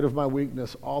the weight of my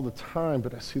weakness all the time,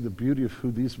 but I see the beauty of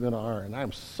who these men are, and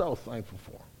I'm so thankful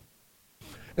for them.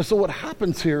 And so what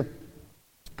happens here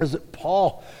is that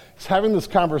Paul is having this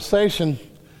conversation,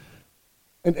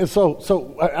 and so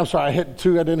I'm sorry, I hit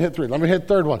 2, I didn't hit 3. Let me hit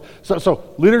third one.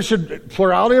 So leadership,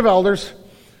 plurality of elders.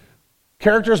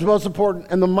 Character is most important,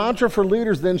 and the mantra for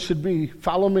leaders then should be,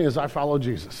 follow me as I follow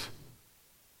Jesus.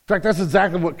 In fact, that's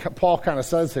exactly what Paul kind of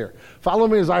says here. Follow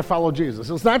me as I follow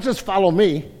Jesus. It's not just follow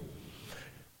me,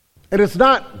 and it's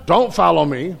not don't follow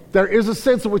me. There is a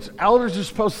sense in which elders are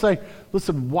supposed to say,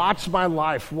 listen, watch my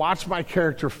life, watch my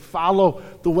character, follow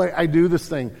the way I do this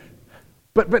thing.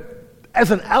 But as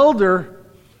an elder,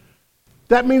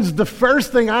 that means the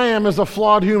first thing I am is a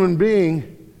flawed human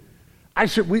being.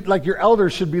 Like your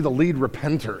elders should be the lead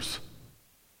repenters.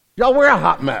 Y'all, we're a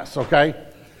hot mess, okay?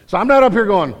 So I'm not up here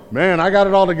going, man, I got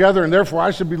it all together and therefore I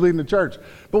should be leading the church.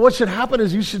 But what should happen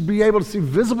is you should be able to see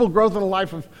visible growth in the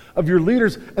life of your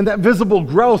leaders, and that visible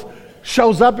growth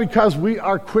shows up because we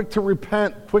are quick to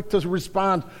repent, quick to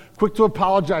respond, quick to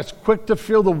apologize, quick to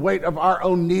feel the weight of our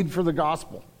own need for the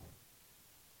gospel.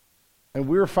 And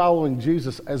we're following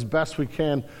Jesus as best we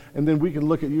can, and then we can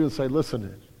look at you and say,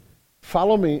 listen,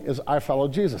 follow me as I follow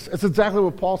Jesus. It's exactly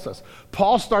what Paul says.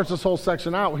 Paul starts this whole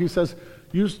section out. He says,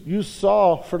 you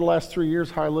saw for the last 3 years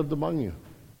how I lived among you.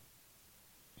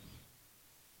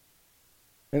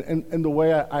 And the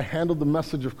way I handled the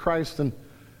message of Christ and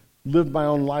lived my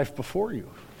own life before you.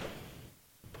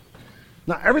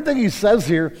 Now, everything he says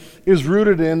here is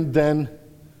rooted in then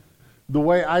the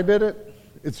way I did it,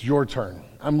 it's your turn.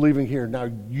 I'm leaving here.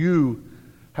 Now you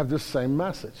have this same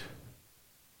message.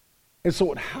 And so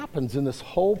what happens in this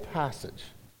whole passage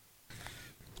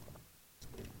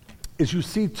is you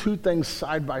see two things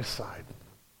side by side.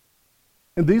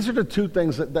 And these are the two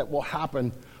things that will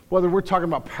happen, whether we're talking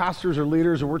about pastors or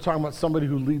leaders, or we're talking about somebody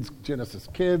who leads Genesis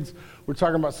Kids, we're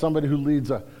talking about somebody who leads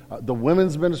the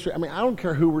women's ministry. I mean, I don't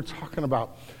care who we're talking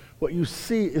about. What you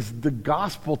see is the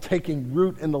gospel taking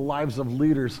root in the lives of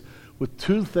leaders with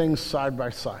two things side by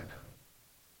side.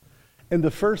 And the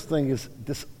first thing is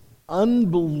this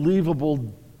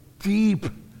unbelievable, deep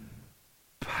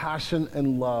passion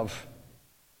and love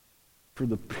for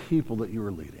the people that you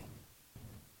are leading.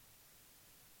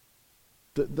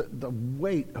 The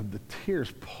weight of the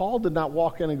tears. Paul did not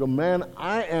walk in and go, man,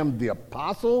 I am the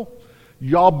apostle.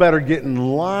 Y'all better get in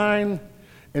line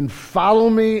and follow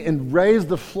me and raise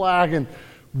the flag and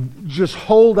just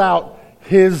hold out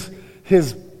his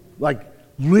like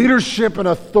leadership and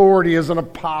authority as an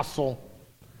apostle.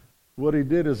 What he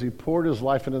did is he poured his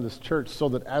life into this church so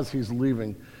that as he's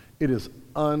leaving, it is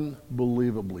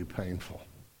unbelievably painful.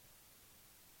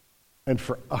 And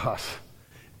for us,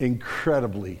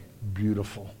 incredibly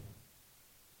beautiful.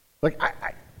 Like,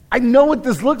 I know what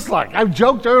this looks like. I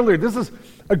joked earlier, this is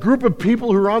a group of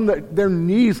people who are on their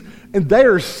knees and they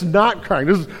are snot crying.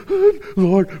 This is,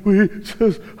 Lord, we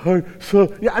just are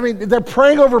so... Yeah, I mean, they're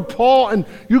praying over Paul and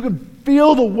you can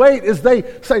feel the weight as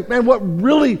they say, man, what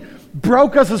really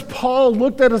broke us is Paul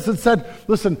looked at us and said,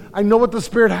 listen, I know what the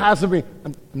Spirit has of me.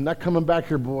 I'm not coming back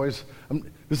here, boys.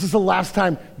 This is the last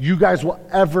time you guys will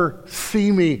ever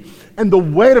see me. And the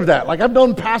weight of that, like I've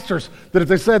known pastors that if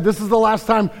they said, this is the last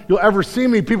time you'll ever see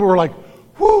me, people were like,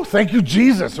 whoo, thank you,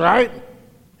 Jesus, right?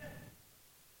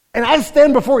 And I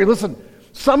stand before you. Listen,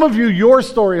 some of you, your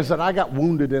story is that I got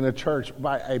wounded in a church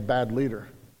by a bad leader.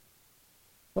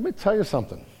 Let me tell you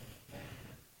something.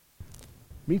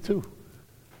 Me too.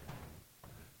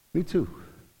 Me too.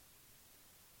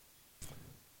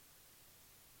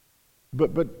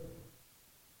 But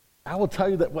I will tell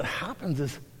you that what happens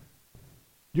is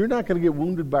you're not going to get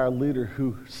wounded by a leader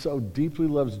who so deeply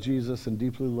loves Jesus and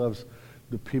deeply loves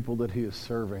the people that he is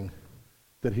serving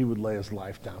that he would lay his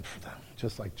life down for them,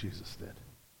 just like Jesus did.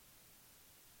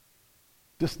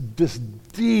 This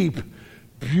deep,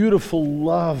 beautiful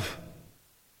love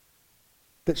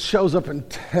that shows up in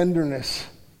tenderness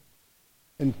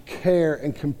and care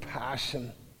and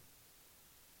compassion.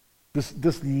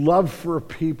 This love for a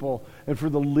people and for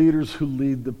the leaders who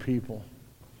lead the people.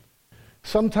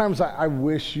 Sometimes I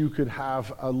wish you could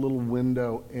have a little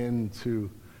window into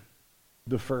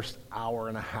the first hour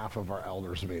and a half of our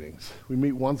elders meetings. We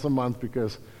meet once a month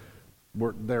because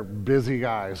they're busy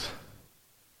guys.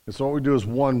 And so what we do is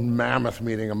one mammoth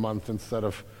meeting a month instead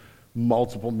of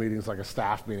multiple meetings like a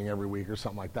staff meeting every week or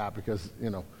something like that because,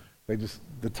 they just,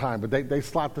 the time. But they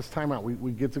slot this time out.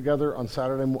 We get together on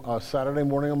Saturday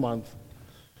morning a month.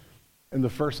 In the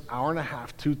first hour and a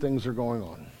half, two things are going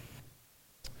on.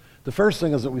 The first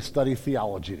thing is that we study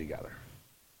theology together.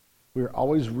 We are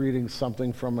always reading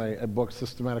something from a book,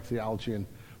 Systematic Theology, and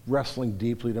wrestling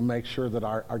deeply to make sure that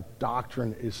our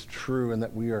doctrine is true and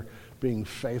that we are being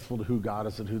faithful to who God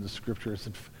is and who the Scripture is.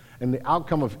 And the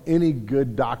outcome of any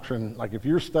good doctrine, like if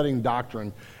you're studying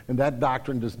doctrine and that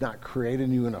doctrine does not create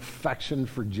in you an affection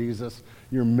for Jesus,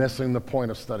 you're missing the point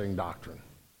of studying doctrine.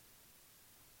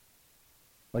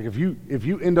 Like if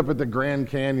you end up at the Grand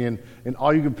Canyon and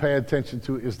all you can pay attention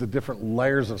to is the different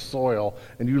layers of soil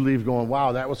and you leave going,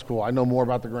 wow, that was cool. I know more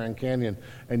about the Grand Canyon.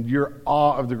 And your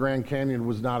awe of the Grand Canyon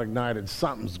was not ignited.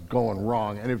 Something's going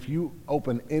wrong. And if you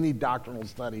open any doctrinal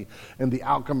study and the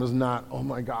outcome is not, oh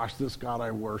my gosh, this God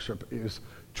I worship is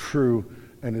true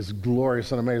and is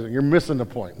glorious and amazing, you're missing the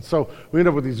point. And so we end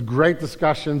up with these great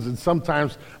discussions and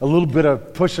sometimes a little bit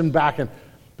of pushing back.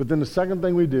 But then the second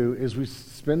thing we do is we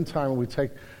spend time and we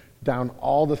take down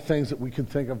all the things that we can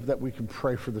think of that we can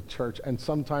pray for the church. And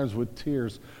sometimes with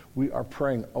tears, we are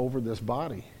praying over this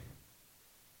body.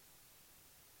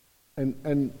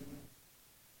 And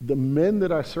the men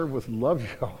that I serve with love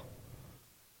y'all.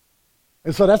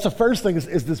 And so that's the first thing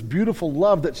is this beautiful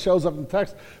love that shows up in the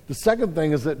text. The second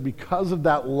thing is that because of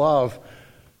that love,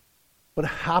 what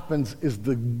happens is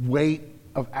the weight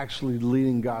of actually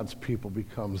leading God's people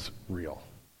becomes real.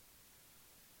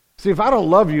 See, if I don't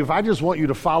love you, if I just want you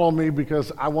to follow me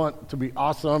because I want to be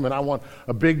awesome and I want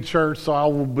a big church so I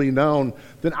will be known,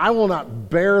 then I will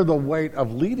not bear the weight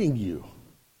of leading you.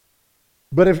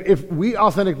 But if we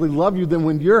authentically love you, then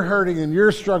when you're hurting and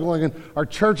you're struggling and our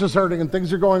church is hurting and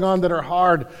things are going on that are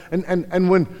hard and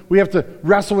when we have to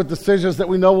wrestle with decisions that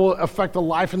we know will affect the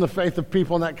life and the faith of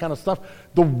people and that kind of stuff,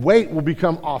 the weight will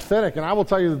become authentic. And I will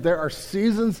tell you that there are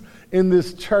seasons in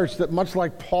this church that much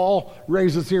like Paul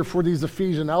raises here for these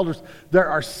Ephesian elders, there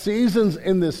are seasons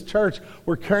in this church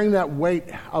where carrying that weight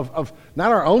of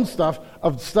not our own stuff,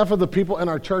 of stuff of the people in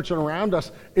our church and around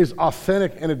us is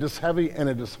authentic and it is heavy and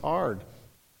it is hard.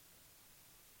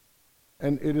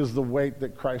 And it is the weight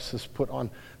that Christ has put on.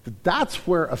 That's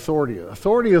where authority is.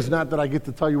 Authority is not that I get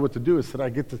to tell you what to do. It's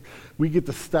that we get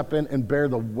to step in and bear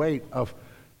the weight of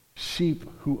sheep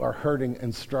who are hurting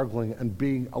and struggling and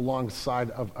being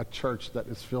alongside of a church that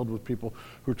is filled with people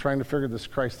who are trying to figure this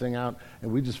Christ thing out.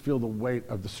 And we just feel the weight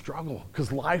of the struggle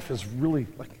because life is really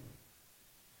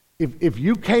If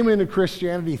you came into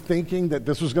Christianity thinking that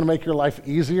this was going to make your life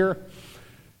easier,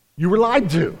 you were lied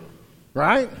to,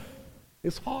 right?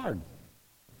 It's hard.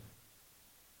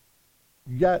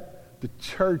 Yet the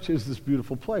church is this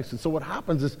beautiful place. And so what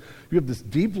happens is you have this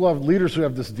deep love, leaders who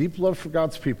have this deep love for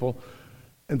God's people,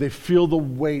 and they feel the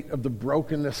weight of the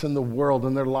brokenness in the world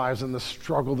and their lives and the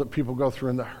struggle that people go through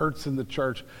and the hurts in the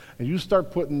church. And you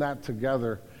start putting that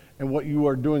together, and what you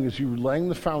are doing is you're laying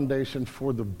the foundation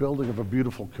for the building of a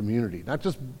beautiful community. Not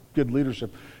just good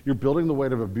leadership. You're building the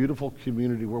weight of a beautiful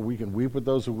community where we can weep with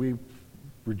those who weep,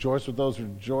 rejoice with those who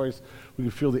rejoice. We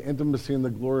can feel the intimacy and the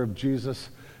glory of Jesus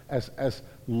as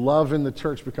love in the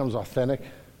church becomes authentic.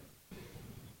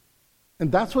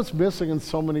 And that's what's missing in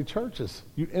so many churches.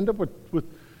 You end up with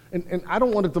and I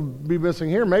don't want it to be missing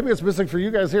here. Maybe it's missing for you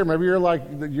guys here. Maybe you're like,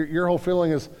 your whole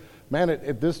feeling is, man,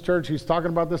 at this church, he's talking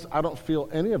about this. I don't feel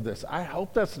any of this. I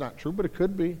hope that's not true, but it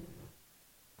could be.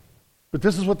 But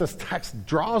this is what this text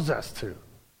draws us to.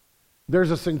 There's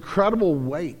this incredible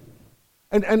weight.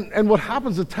 And what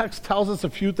happens, the text tells us a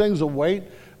few things of weight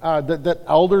that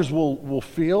elders will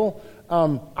feel.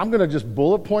 I'm going to just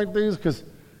bullet point these because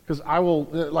I will,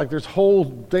 there's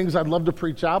whole things I'd love to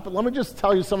preach out, but let me just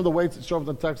tell you some of the weights that show up in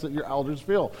the text that your elders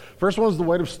feel. First one is the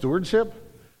weight of stewardship.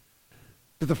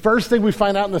 The first thing we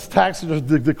find out in this text,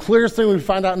 the clearest thing we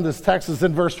find out in this text is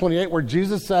in verse 28, where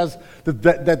Jesus says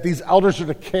that these elders are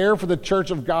to care for the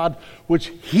church of God, which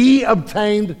he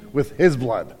obtained with his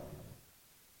blood.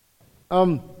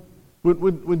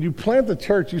 When you plant the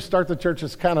church, you start the church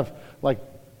as kind of like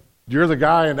you're the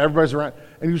guy and everybody's around,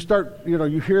 and you start,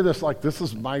 you hear this like, this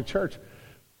is my church.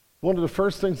 One of the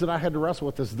first things that I had to wrestle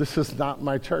with is, this is not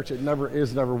my church. It never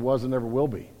is, never was, and never will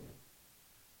be.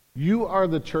 You are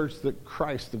the church that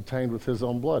Christ obtained with his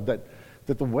own blood. That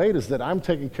the weight is that I'm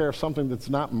taking care of something that's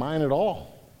not mine at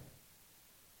all.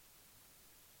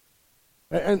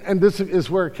 And this is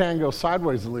where it can go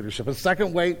sideways in leadership. A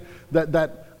second weight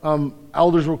that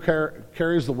elders will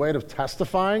carry is the weight of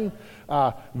testifying.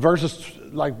 Verses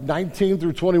like 19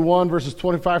 through 21, verses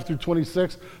 25 through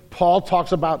 26, Paul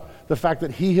talks about the fact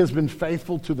that he has been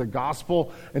faithful to the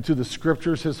gospel and to the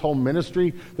scriptures his whole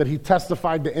ministry, that he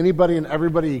testified to anybody and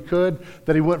everybody he could,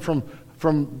 that he went from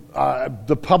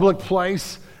the public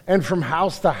place and from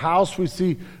house to house. We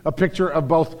see a picture of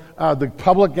both the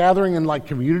public gathering and like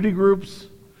community groups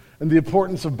and the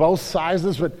importance of both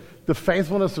sizes, but the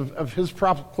faithfulness of his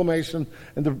proclamation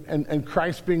and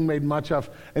Christ being made much of.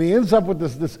 And he ends up with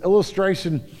this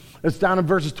illustration that's down in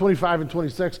verses 25 and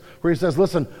 26, where he says,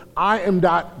 listen, I am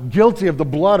not guilty of the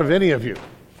blood of any of you.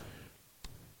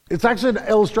 It's actually an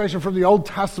illustration from the Old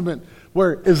Testament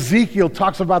where Ezekiel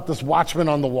talks about this watchman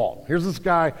on the wall. Here's this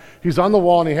guy, he's on the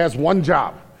wall and he has one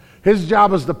job. His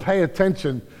job is to pay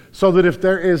attention so that if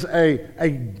there is a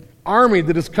army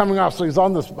that is coming off, so he's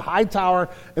on this high tower,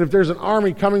 and if there's an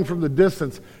army coming from the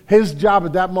distance, his job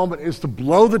at that moment is to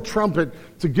blow the trumpet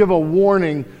to give a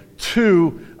warning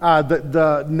to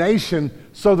the nation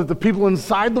so that the people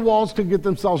inside the walls can get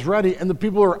themselves ready and the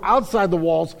people who are outside the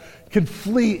walls can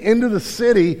flee into the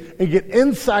city and get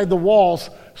inside the walls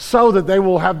so that they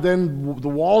will have then the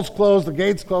walls closed, the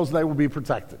gates closed, they will be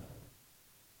protected.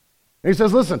 And he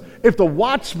says, listen, if the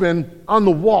watchman on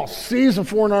the wall sees a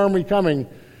foreign army coming,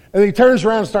 and he turns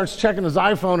around and starts checking his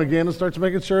iPhone again and starts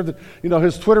making sure that,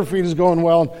 his Twitter feed is going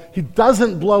well, and he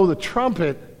doesn't blow the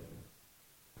trumpet,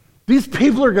 these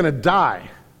people are going to die.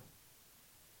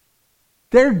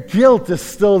 Their guilt is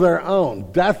still their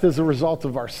own. Death is a result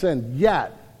of our sin.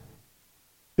 Yet,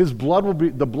 their blood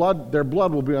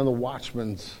will be on the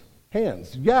watchman's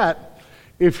hands. Yet,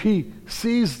 if he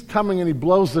sees coming and he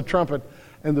blows the trumpet,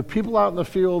 and the people out in the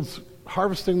fields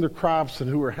harvesting their crops and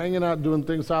who are hanging out doing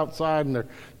things outside and they're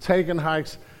taking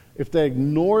hikes, if they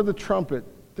ignore the trumpet,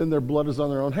 then their blood is on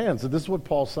their own hands. And this is what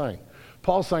Paul's saying.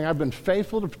 Paul's saying, I've been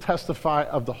faithful to testify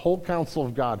of the whole counsel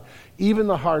of God, even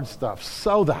the hard stuff,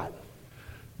 so that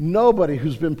nobody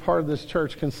who's been part of this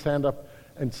church can stand up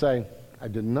and say, I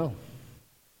didn't know.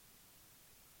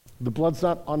 The blood's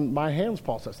not on my hands,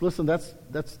 Paul says. Listen, that's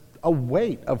a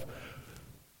weight of...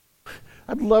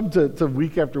 I'd love to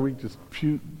week after week just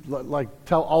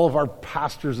tell all of our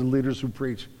pastors and leaders who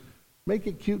preach, make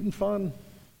it cute and fun.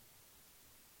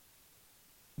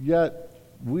 Yet,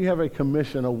 we have a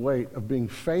commission, a weight of being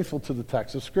faithful to the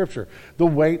text of Scripture.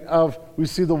 Thirdly,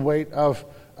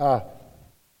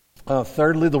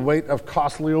 the weight of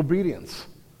costly obedience.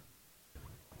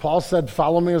 Paul said,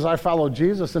 follow me as I follow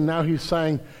Jesus, and now he's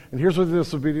saying, and here's where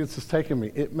this obedience has taken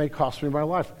me. It may cost me my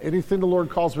life. Anything the Lord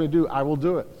calls me to do, I will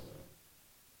do it.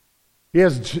 He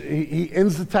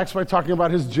ends the text by talking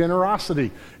about his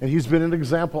generosity, and he's been an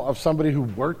example of somebody who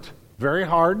worked very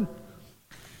hard,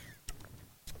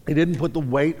 He didn't put the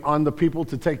weight on the people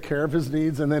to take care of his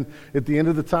needs, and then at the end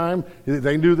of the time,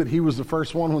 they knew that he was the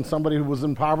first one when somebody who was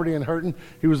in poverty and hurting,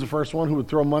 he was the first one who would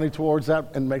throw money towards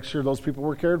that and make sure those people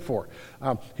were cared for.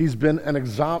 He's been an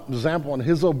example, and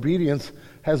his obedience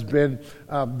has been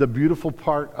the beautiful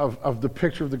part of the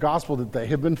picture of the gospel that they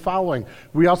have been following.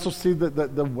 We also see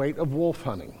the weight of wolf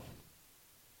hunting.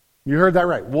 You heard that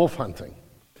right, wolf hunting.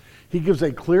 He gives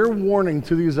a clear warning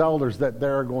to these elders that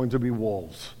there are going to be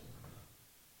wolves.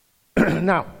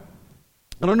 Now,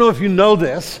 I don't know if you know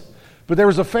this, but there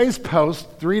was a face post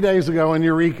 3 days ago in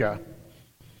Eureka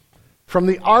from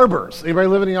the Arbors. Anybody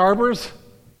live in the Arbors?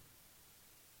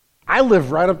 I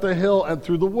live right up the hill and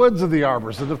through the woods of the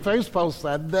Arbors, and the face post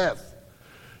said this: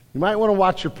 you might want to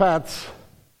watch your pets,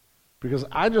 because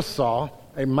I just saw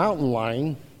a mountain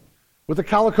lion with a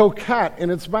calico cat in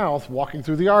its mouth walking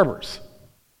through the Arbors.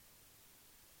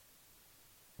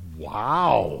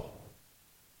 Wow.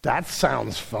 That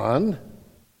sounds fun,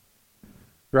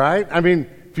 right? I mean,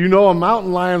 if you know a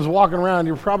mountain lion's walking around,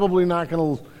 you're probably not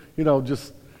going to,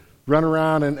 just run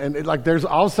around and there's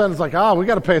all of a sudden it's like, we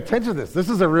got to pay attention to this. This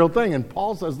is a real thing. And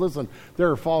Paul says, listen, there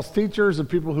are false teachers and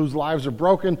people whose lives are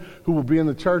broken who will be in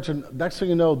the church. And next thing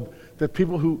you know, that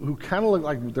people who kind of look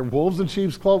like they're wolves in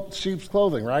sheep's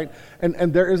clothing, right?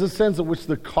 And there is a sense in which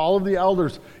the call of the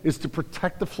elders is to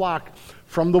protect the flock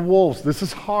from the wolves. This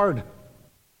is hard.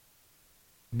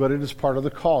 But it is part of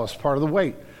the call. It's part of the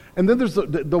weight. And then there's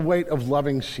the weight of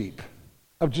loving sheep,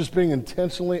 of just being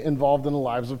intentionally involved in the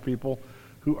lives of people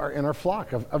who are in our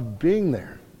flock, of being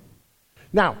there.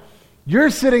 Now, you're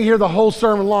sitting here the whole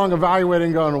sermon long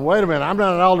evaluating, going, wait a minute, I'm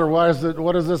not an elder.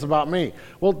 What is this about me?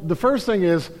 Well, the first thing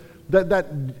is that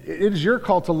it is your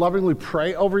call to lovingly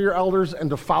pray over your elders and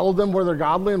to follow them where they're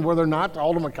godly and where they're not, to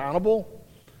hold them accountable.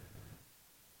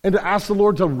 And to ask the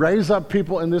Lord to raise up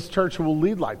people in this church who will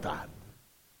lead like that.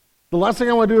 The last thing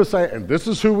I want to do is say, and this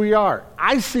is who we are.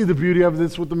 I see the beauty of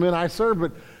this with the men I serve,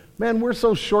 but man, we're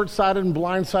so short-sighted and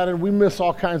blind-sighted, we miss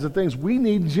all kinds of things. We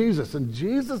need Jesus, and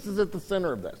Jesus is at the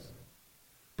center of this.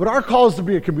 But our call is to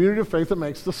be a community of faith that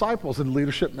makes disciples, and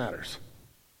leadership matters.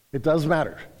 It does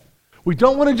matter. We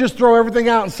don't want to just throw everything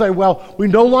out and say, well, we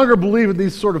no longer believe in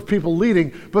these sort of people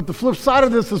leading, but the flip side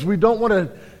of this is we don't want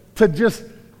to just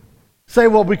say,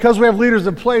 well, because we have leaders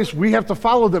in place, we have to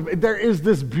follow them. There is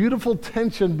this beautiful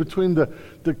tension between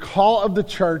the call of the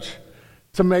church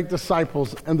to make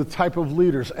disciples and the type of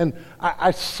leaders. And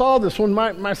I saw this when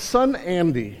my son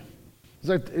Andy,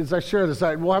 as I share this,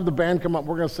 we'll have the band come up.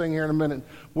 We're going to sing here in a minute,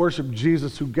 worship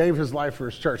Jesus who gave his life for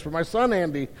his church. But my son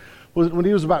Andy, when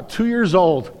he was about 2 years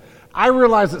old, I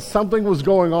realized that something was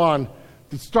going on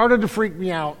that started to freak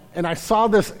me out. And I saw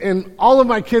this in all of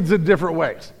my kids in different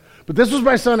ways. But this was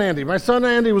my son Andy. My son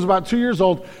Andy was about 2 years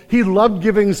old. He loved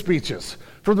giving speeches.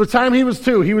 From the time he was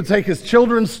 2, he would take his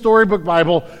children's storybook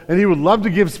Bible, and he would love to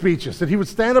give speeches. And he would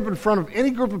stand up in front of any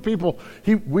group of people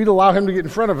we'd allow him to get in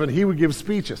front of, and he would give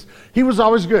speeches. He was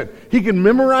always good. He could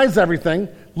memorize everything,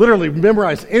 literally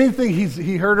memorize anything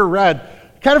he heard or read.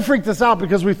 Kind of freaked us out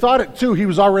because we thought at 2 he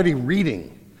was already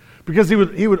reading. Because he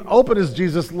would open his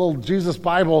little Jesus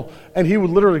Bible, and he would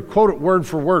literally quote it word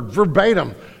for word,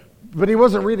 verbatim. But he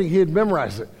wasn't reading, he had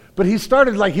memorized it. But he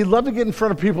started, he loved to get in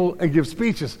front of people and give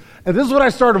speeches. And this is what I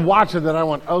started watching, that I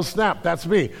went, oh snap, that's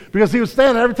me. Because he would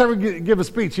stand, every time he would give a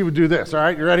speech, he would do this, all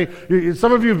right? You ready?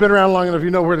 Some of you have been around long enough, you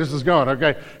know where this is going,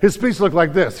 okay? His speech looked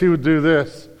like this. He would do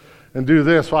this and do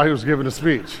this while he was giving a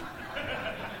speech,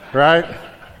 right?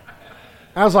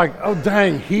 I was like, oh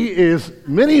dang, he is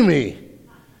mini-me.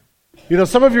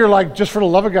 Some of you are like, just for the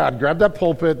love of God, grab that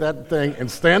pulpit, that thing, and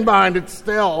stand behind it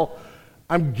still.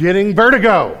 I'm getting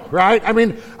vertigo, right? I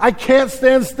mean, I can't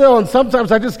stand still, and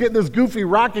sometimes I just get in this goofy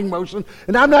rocking motion,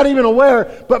 and I'm not even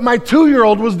aware, but my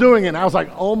 2-year-old was doing it. And I was like,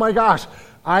 oh my gosh,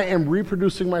 I am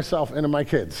reproducing myself into my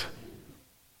kids.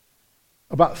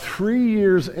 About 3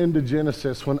 years into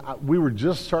Genesis, when we were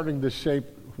just starting to shape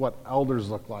what elders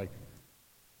look like,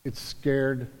 it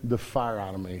scared the fire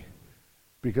out of me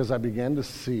because I began to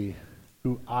see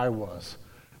who I was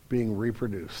being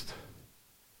reproduced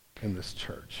in this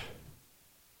church.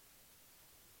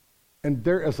 And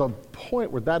there is a point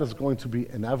where that is going to be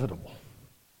inevitable.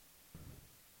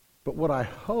 But what I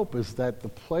hope is that the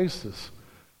places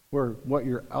where what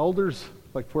your elders,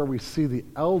 where we see the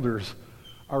elders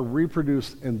are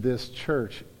reproduced in this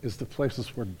church, is the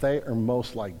places where they are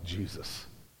most like Jesus.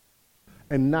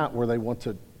 And not where we want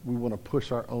to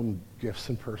push our own gifts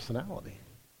and personality.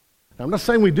 Now, I'm not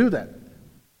saying we do that.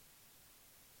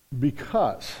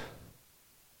 Because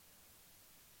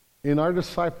in our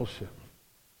discipleship,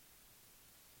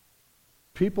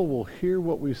 people will hear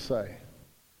what we say,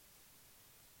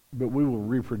 but we will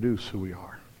reproduce who we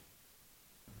are.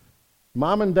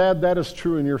 Mom and dad, that is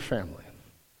true in your family.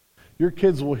 Your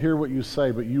kids will hear what you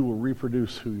say, but you will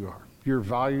reproduce who you are. Your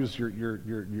values,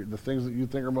 the things that you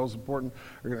think are most important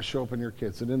are going to show up in your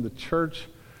kids. And in the church,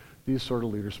 these sort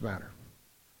of leaders matter.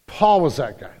 Paul was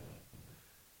that guy.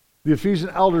 The Ephesian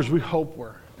elders, we hope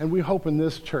were. And we hope in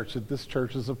this church that this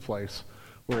church is a place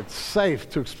where it's safe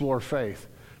to explore faith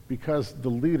because the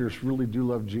leaders really do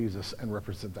love Jesus and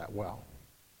represent that well.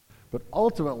 But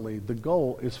ultimately, the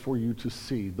goal is for you to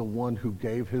see the one who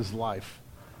gave his life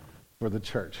for the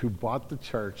church, who bought the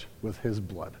church with his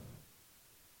blood.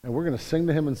 And we're going to sing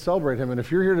to him and celebrate him. And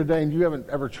if you're here today and you haven't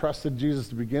ever trusted Jesus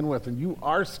to begin with, and you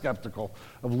are skeptical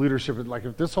of leadership, like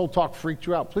if this whole talk freaked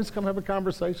you out, please come have a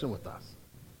conversation with us.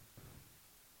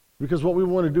 Because what we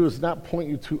want to do is not point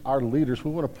you to our leaders. We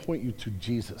want to point you to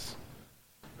Jesus,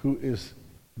 who is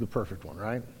the perfect one,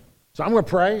 right? So I'm going to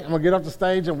pray. I'm going to get off the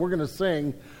stage, and we're going to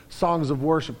sing songs of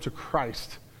worship to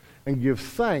Christ and give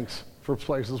thanks for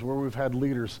places where we've had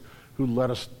leaders who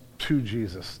led us to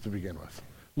Jesus to begin with.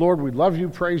 Lord, we love you,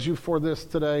 praise you for this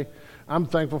today. I'm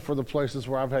thankful for the places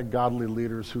where I've had godly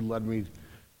leaders who led me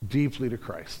deeply to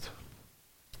Christ.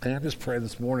 And I just pray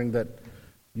this morning that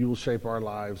you will shape our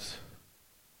lives.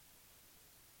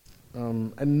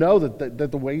 And know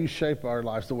that the way you shape our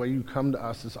lives, the way you come to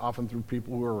us is often through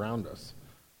people who are around us.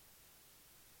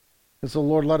 And so,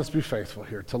 Lord, let us be faithful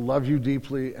here to love you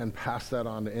deeply and pass that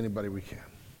on to anybody we can. In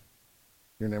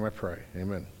your name I pray. Amen.